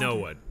Destroyed my days? No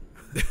mother. one.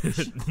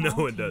 She No called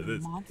one him does a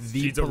this. monster.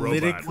 The She's a robot.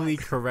 politically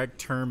correct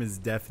term is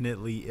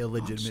definitely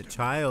illegitimate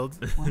child,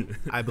 What?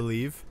 I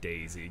believe.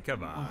 Daisy,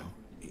 come on.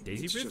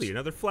 Daisy it's Ridley, just-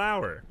 another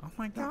flower. Oh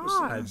my That was the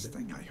god. last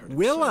thing I heard.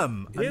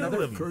 Willem, Willem.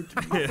 another Occurred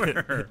to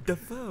me.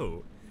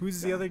 Defoe.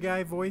 Who's the other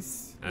guy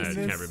voice? I in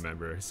can't this?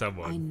 remember. I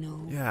Someone.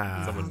 know. Yeah.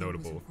 his Someone father was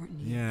notable. important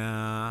to you.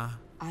 Yeah.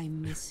 I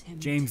miss him.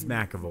 James too.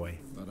 McAvoy.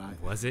 But I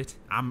Was it?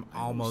 I'm I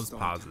almost always thought-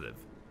 positive.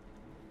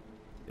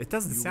 It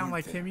doesn't You sound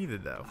weren't like there. him either,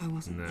 though. I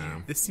wasn't No.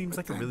 there. This seems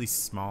like a really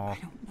small. I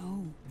don't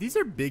know. These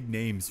are big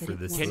names But for it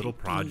this wasn't little me.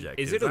 project.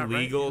 Is it that right?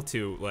 illegal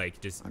to like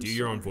just I'm do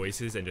your own sorry.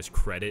 voices and just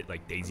credit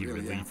like Daisy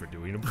really Ridley am. for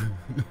doing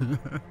them?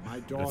 my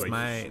That's dog.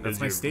 my That's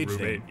my your stage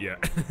roommate? name. Yeah.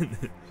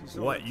 She's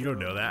What? all You don't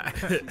know that?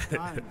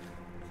 Time.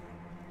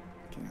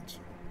 Cancer.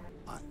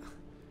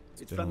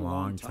 It's Been a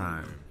long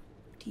time.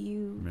 Do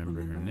you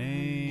Remember her remember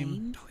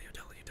name?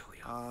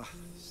 Dahlia.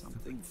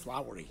 Something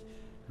flowery.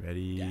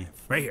 Ready?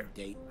 Right here.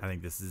 I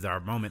think this is our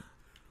moment.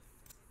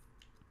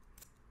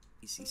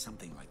 You see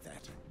something like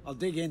that? I'll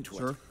dig into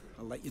it.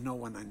 I'll let you know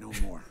when I know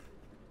more.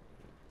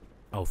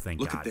 Oh, thank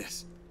Look God. at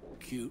this.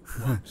 Cute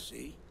one,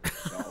 see?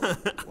 So,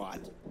 what?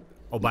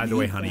 Oh, by the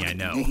way, honey, I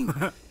know.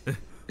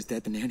 Is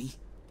that the nanny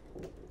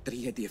that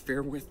he had the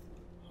affair with?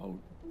 Oh,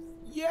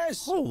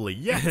 yes. Holy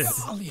yes.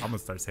 I'm Dahlia. gonna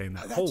start saying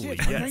that. That's Holy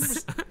it. Her name yes.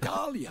 was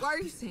Dahlia. Why are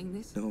you saying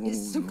this? No, This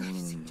is some kind of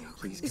no, sick no, joke.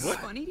 please, Is God. this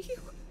funny to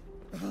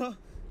you?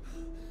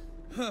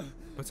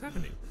 What's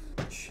happening?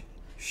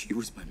 She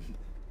was my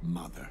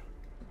Mother.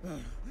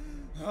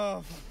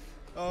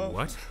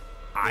 What?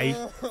 I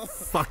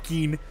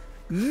fucking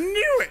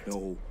knew it.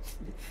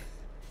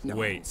 no.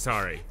 Wait,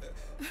 sorry.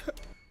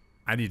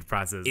 I need to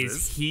process Is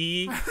this.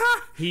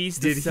 he's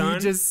the Did son? he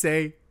just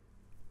say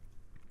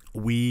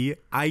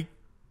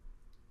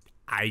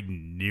I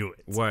knew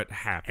it. What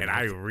happened? And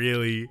I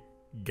really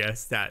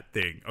guessed that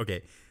thing.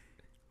 Okay.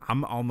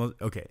 I'm almost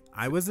okay.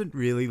 I wasn't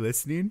really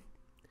listening.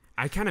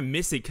 I kind of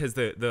miss it because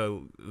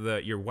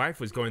the your wife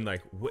was going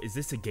like, "What is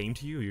this a game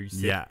to you?" Or you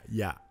said,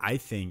 Yeah. I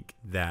think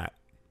that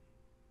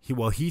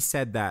he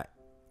said that.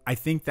 I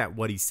think that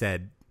what he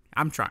said.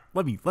 I'm trying.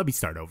 Let me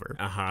start over.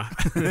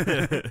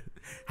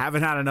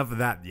 Haven't had enough of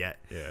that yet.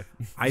 Yeah.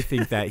 I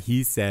think that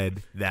he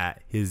said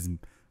that his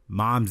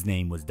mom's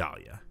name was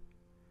Dahlia.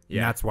 Yeah.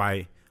 And that's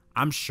why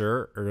I'm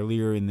sure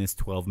earlier in this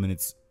 12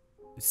 minutes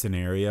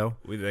scenario,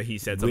 He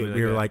said we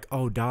something were that. like,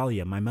 "Oh,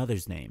 Dahlia, my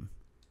mother's name."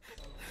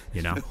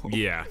 You know?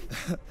 Yeah.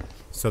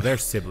 So they're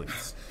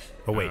siblings.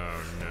 Oh wait.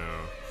 Oh no.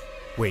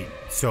 Wait.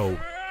 So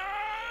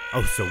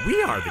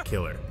we are the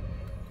killer.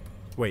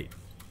 Wait.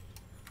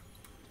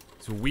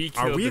 So we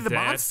Are killed we the dad?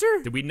 monster?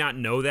 Did we not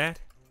know that?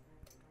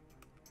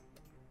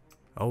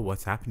 Oh,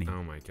 what's happening?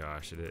 Oh my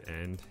gosh! Did it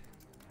end?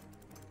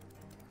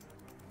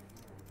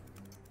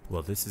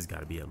 Well, this has got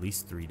to be at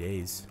least 3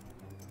 days.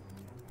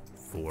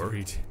 4.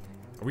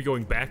 Are we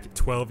going back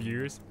 12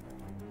 years?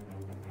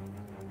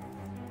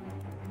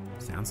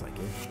 Sounds like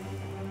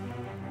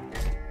it.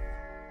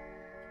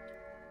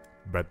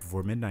 Right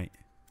before midnight.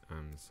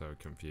 I'm so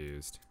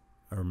confused.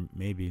 Or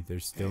maybe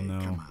there's still Hey, no...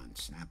 Come on,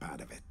 snap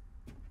out of it.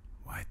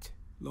 What?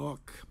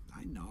 Look,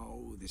 I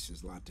know this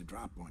is a lot to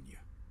drop on you.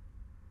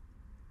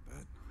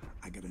 But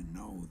I gotta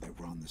know that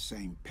we're on the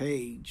same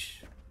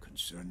page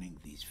concerning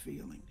these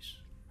feelings.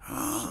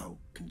 So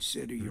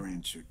consider your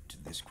answer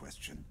to this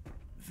question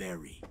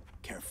very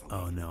carefully.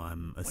 Oh no,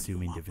 I'm What do you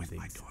assuming want different with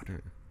my things.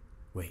 daughter?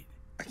 Wait.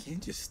 I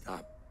can't just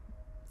stop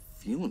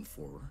feeling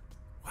for her.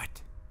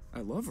 What? I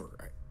love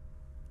her.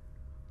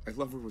 I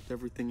love her with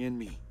everything in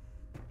me.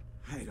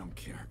 I don't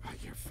care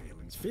about your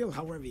feelings. Feel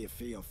however you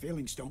feel.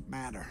 Feelings don't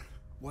matter.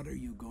 What are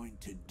you going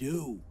to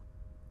do?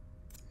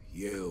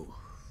 You.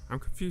 I'm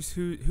confused.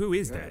 Who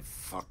is You're that?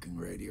 fucking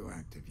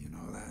radioactive, you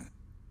know that?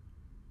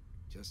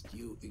 Just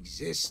you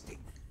existing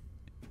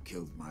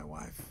killed my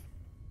wife.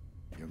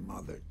 Your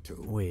mother,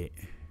 too. Wait.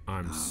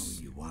 I'm Now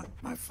you want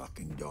my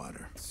fucking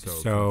daughter.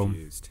 so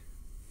confused.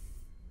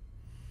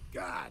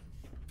 God,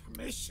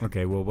 permission.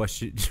 Okay, well, what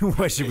should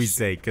we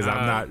say? Because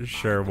I'm not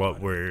sure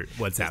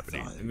what's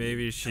happening.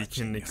 Maybe she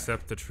can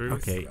accept the truth.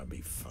 Okay.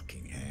 Rubby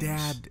fucking hands.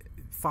 Dad,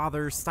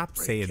 Father, stop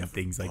Break saying every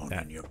things like bone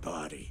that. in your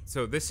body.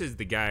 So this is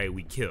the guy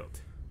we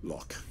killed,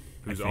 Look,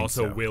 who's think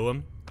also so.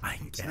 Willem. I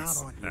it's guess.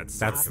 not on you. That's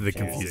That's not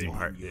the all confusing on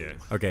part. you. Yeah.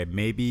 Okay,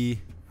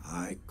 maybe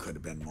I could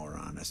have been more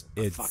honest.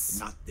 But It's-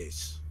 fuck, not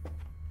this.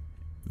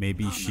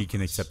 she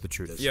can accept the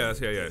truth. Yeah. Let's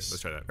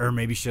try that. Or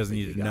maybe she doesn't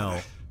need to know.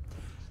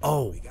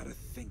 Oh, We gotta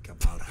think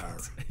about her.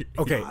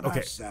 Okay, Not okay.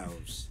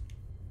 ourselves.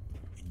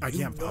 And I you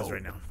can't pause know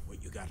right now.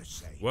 What you gotta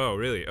say. Whoa,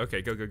 really?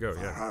 Okay, go. For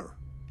Yeah. her.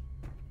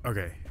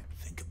 okay.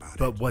 Think about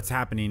But it. what's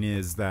happening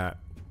is that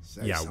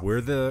Say yeah, something.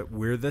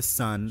 we're the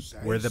son, Say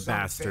we're the something.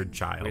 bastard We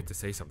child. have to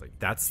say something.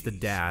 That's the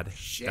dad.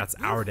 Shit, That's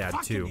you our dad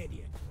fucking too.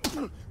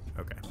 Idiot.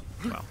 Okay.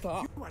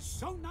 Well, You are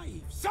so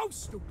naive, so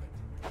stupid.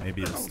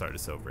 maybe it'll start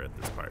us over at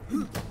this part.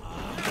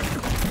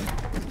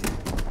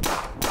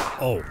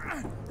 Oh.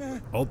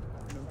 Oh.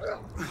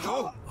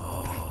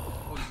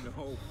 Oh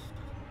no.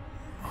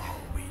 Oh,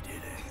 we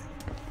did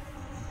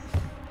it.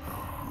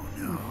 Oh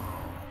no.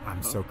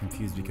 I'm so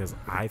confused because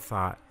I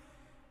thought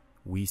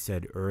we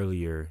said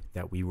earlier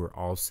that we were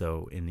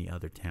also in the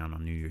other town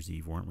on New Year's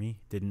Eve, weren't we?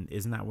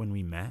 Isn't that when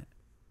we met?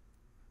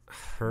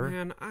 Her?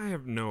 Man, I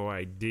have no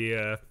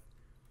idea.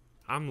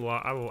 I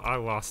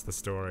lost the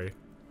story.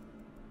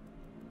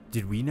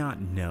 Did we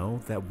not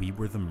know that we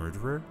were the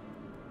murderer?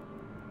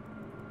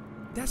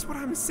 That's what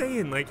I'm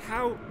saying. Like,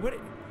 how? What?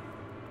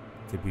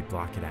 Did we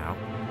block it out?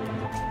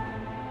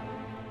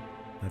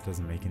 That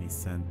doesn't make any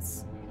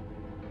sense.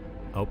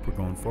 Oh, we're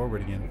going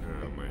forward again.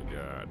 Oh my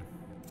god.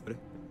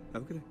 How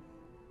could I?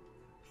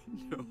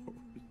 No.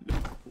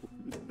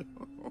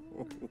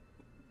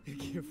 It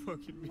can't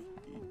fucking be.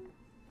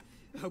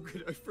 How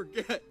could I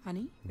forget?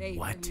 Honey? Babe,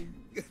 What?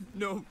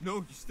 No,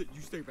 you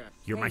stay back.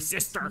 You're my Babe,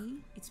 sister.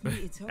 It's me.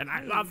 It's okay. And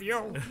I love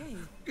you.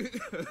 It's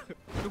okay.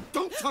 No,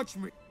 don't touch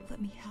me.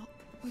 Let me help.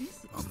 What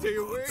is it? Stay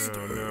away.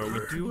 Oh no, we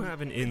do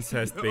have an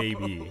incest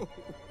baby. Whoa.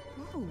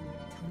 Tell me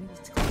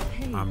what's going on.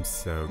 Hey. I'm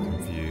so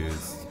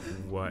confused.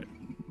 What?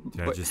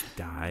 Did I just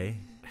die?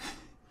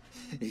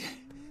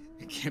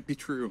 It can't be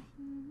true.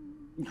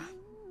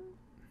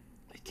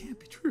 It can't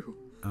be true.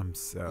 I'm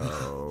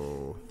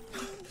so...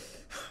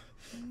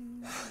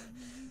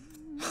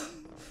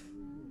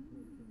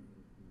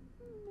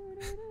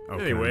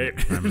 Okay, Anyway.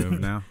 can I move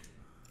now?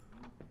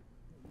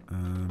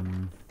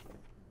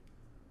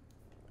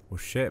 Well,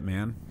 shit,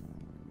 man.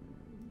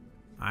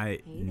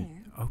 Hey there.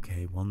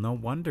 Okay, well, no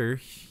wonder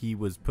he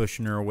was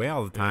pushing her away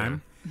all the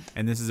time.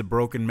 And this is a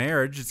broken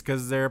marriage. It's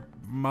because they're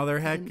mother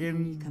Didn't hear you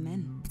heckin' come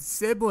in.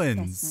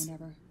 siblings. Guess might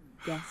ever.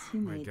 Guess who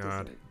My made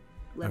God. dessert?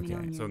 Let me know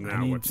Okay, when so you're now I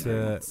ready. need what's to.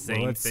 that? Same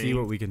Well, let's see thing?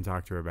 what we can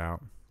talk to her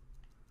about.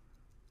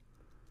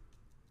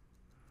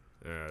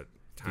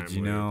 Time Did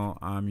you loop. know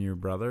I'm your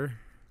brother?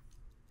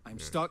 I'm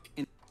stuck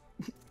in.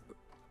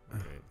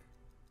 Right.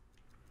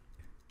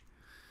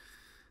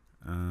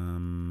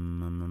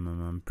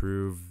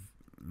 Prove.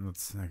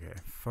 Let's. Okay.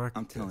 Fuck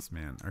I'm telling- this,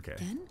 man. Okay.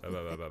 Again?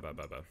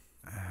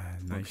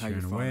 Nice how your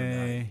shooting father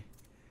away.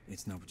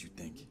 It's not what you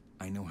think.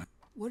 I know how.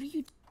 What are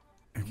you?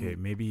 Okay,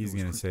 maybe he's It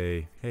was gonna quick.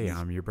 say, "Hey, Yes.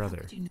 I'm your brother."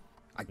 Did you know?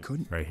 I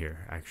couldn't. Right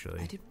here,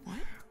 actually. I did what?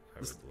 I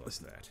would love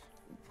Listen. that.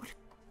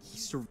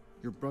 He's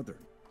your brother.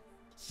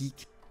 He,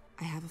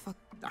 I have a fuck.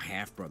 a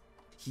half brother.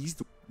 He's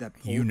the that.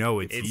 You know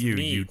it's, It's you,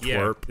 me. you Yeah,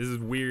 twerp. this is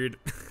weird.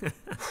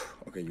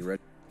 Okay, you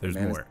ready? There's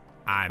Man is- more.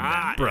 I'm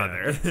that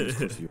brother. He's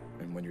close to you.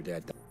 And when your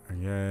dad died,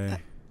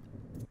 Okay.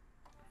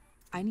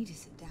 I need to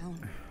sit down.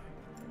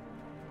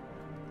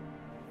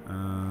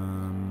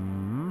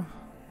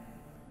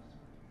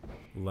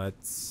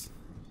 Let's.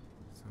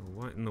 So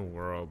what in the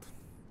world?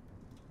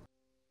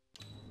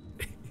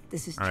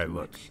 This is All right, too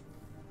look. much.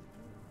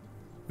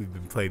 We've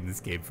been playing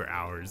this game for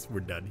hours. We're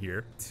done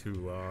here.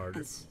 Too hard.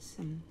 As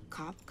some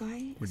cop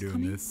guy We're is doing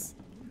coming? this.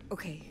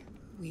 Okay,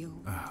 we'll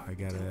Oh, I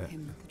tell gotta.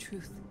 him the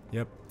truth.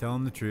 Yep, tell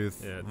him the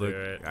truth. Yeah, do look,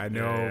 it. I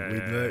know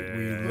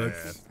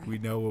Yeah. we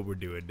know what we're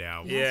doing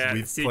now. Yeah,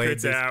 we've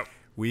secret's out.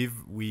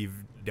 We've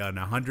done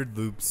 100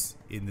 loops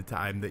in the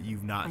time that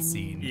you've not I mean-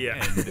 seen.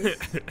 Yeah.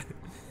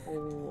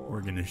 Oh,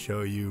 We're gonna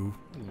show you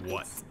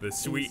What? The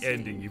sweet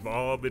ending you've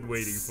all been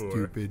waiting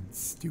for.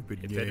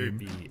 stupid It better game.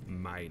 be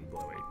mind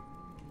blowing.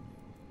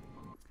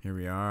 Here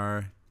we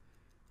are.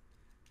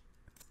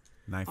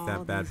 Knife all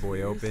that bad these boy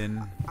years,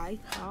 open. I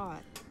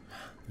thought.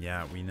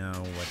 Yeah, we know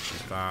what you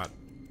thought,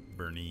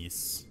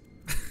 Bernice.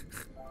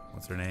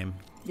 What's her name?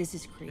 This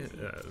is crazy.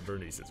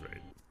 Bernice is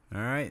right.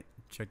 All right,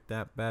 check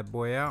that bad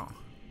boy out.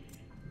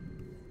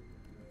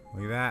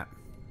 Look at that,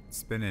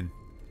 spinning.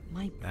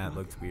 My That brother.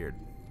 looks weird.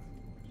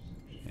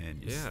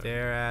 And you Yeah.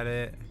 stare at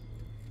it.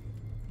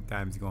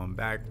 Time's going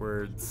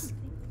backwards.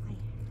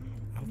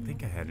 I don't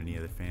think I had any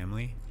other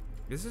family.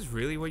 This is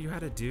really what you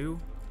had to do?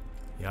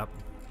 Yep.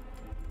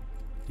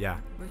 Yeah.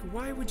 Like,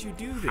 why would you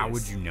do this? How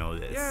would you know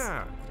this?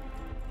 Yeah.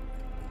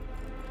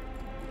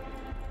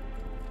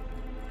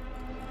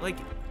 Like,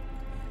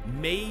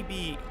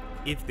 maybe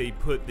if they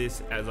put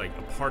this as like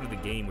a part of the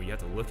game where you have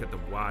to look at the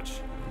watch.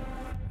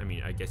 I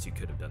mean, I guess you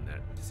could have done that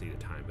to see the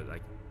time, but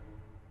like,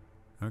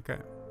 Okay.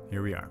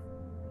 Here we are.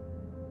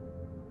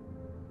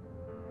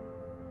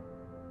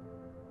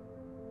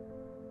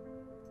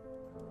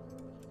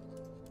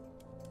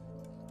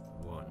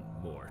 one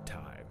more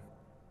time.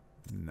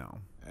 No.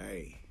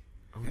 Hey,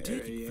 Oh, There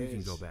did he you freaking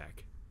is. go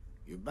back?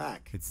 you're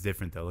back. It's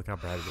different though. Look how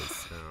bright it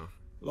is. No.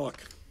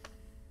 Look,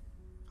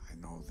 I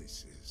know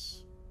this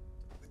is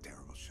a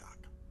terrible shock,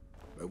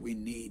 but we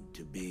need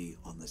to be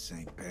on the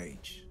same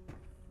page.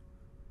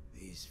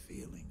 These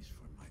feelings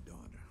for my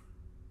daughter,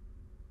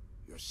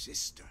 your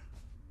sister.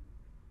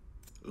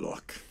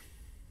 Look,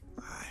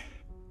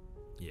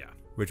 Yeah.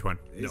 Which one?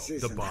 this No,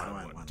 the isn't how I bottom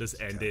one. wanted Just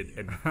to end tell it you.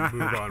 and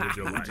move on with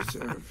your You life.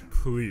 deserve,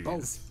 Please.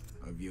 both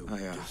of you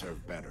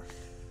deserve better.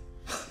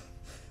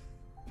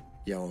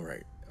 Yeah, all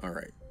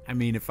right. I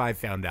mean, if I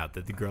found out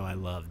that the girl I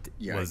loved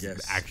Yeah, I was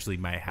guess. actually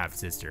my half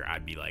sister,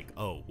 I'd be like,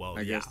 oh, well,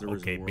 I yeah, guess there is a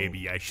okay, world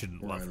maybe I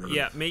shouldn't where love I her. live.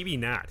 Yeah, maybe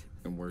not.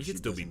 And where You she could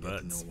still be doesn't get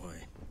to buds. know why.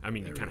 I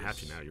mean, you There kind of have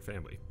to is. now. Your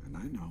family. And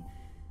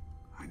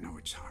I know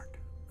it's hard.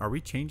 Are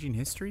we changing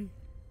history?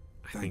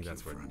 I Thank think you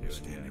that's for what you're doing.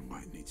 understanding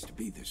why it needs to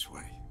be this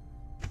way.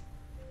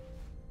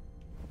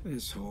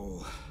 This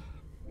whole...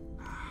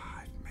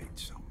 I've made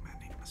so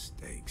many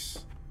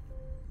mistakes.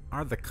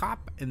 Are the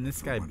cop and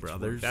this guy what it's worth.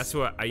 brothers? That's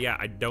what. Yeah,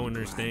 I don't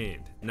Glad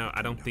understand. No,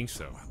 I don't think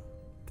so. Well,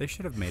 They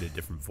should have made a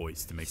different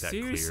voice to make that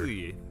clear.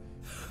 Seriously.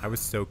 I was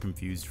so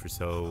confused for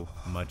so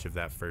much of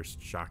that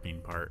first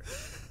shocking part.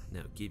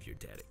 Now give your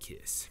dad a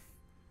kiss.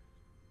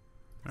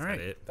 All Is right.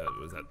 that it?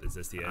 Was that? Is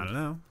this the I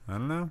end?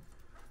 don't know.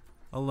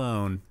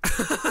 Alone.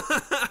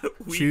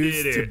 We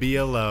Choose did to it. be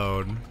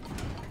alone.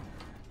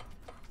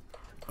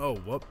 Oh,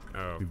 whoop.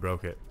 Oh. We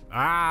broke it.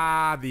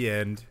 Ah, the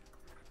end.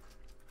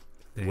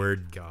 Thank We're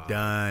God.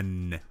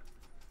 done.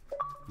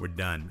 We're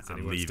done. I'm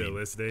anyone leaving. still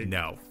listening?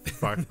 No.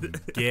 Fuck.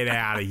 Get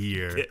out of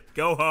here.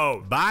 Go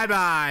home.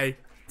 Bye-bye.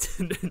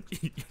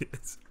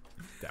 Yes.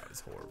 That was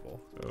horrible.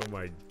 Oh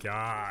my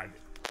God.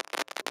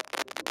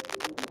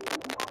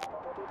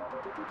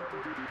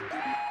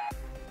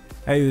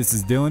 Hey, this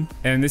is Dylan.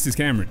 And this is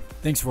Cameron.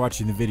 Thanks for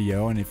watching the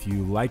video, and if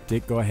you liked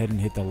it, go ahead and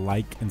hit the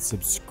like and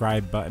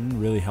subscribe button.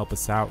 Really help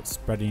us out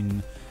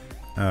spreading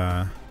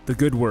the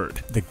good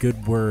word. The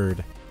good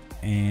word.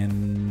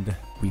 And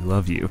we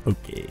love you.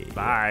 Okay.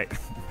 Bye.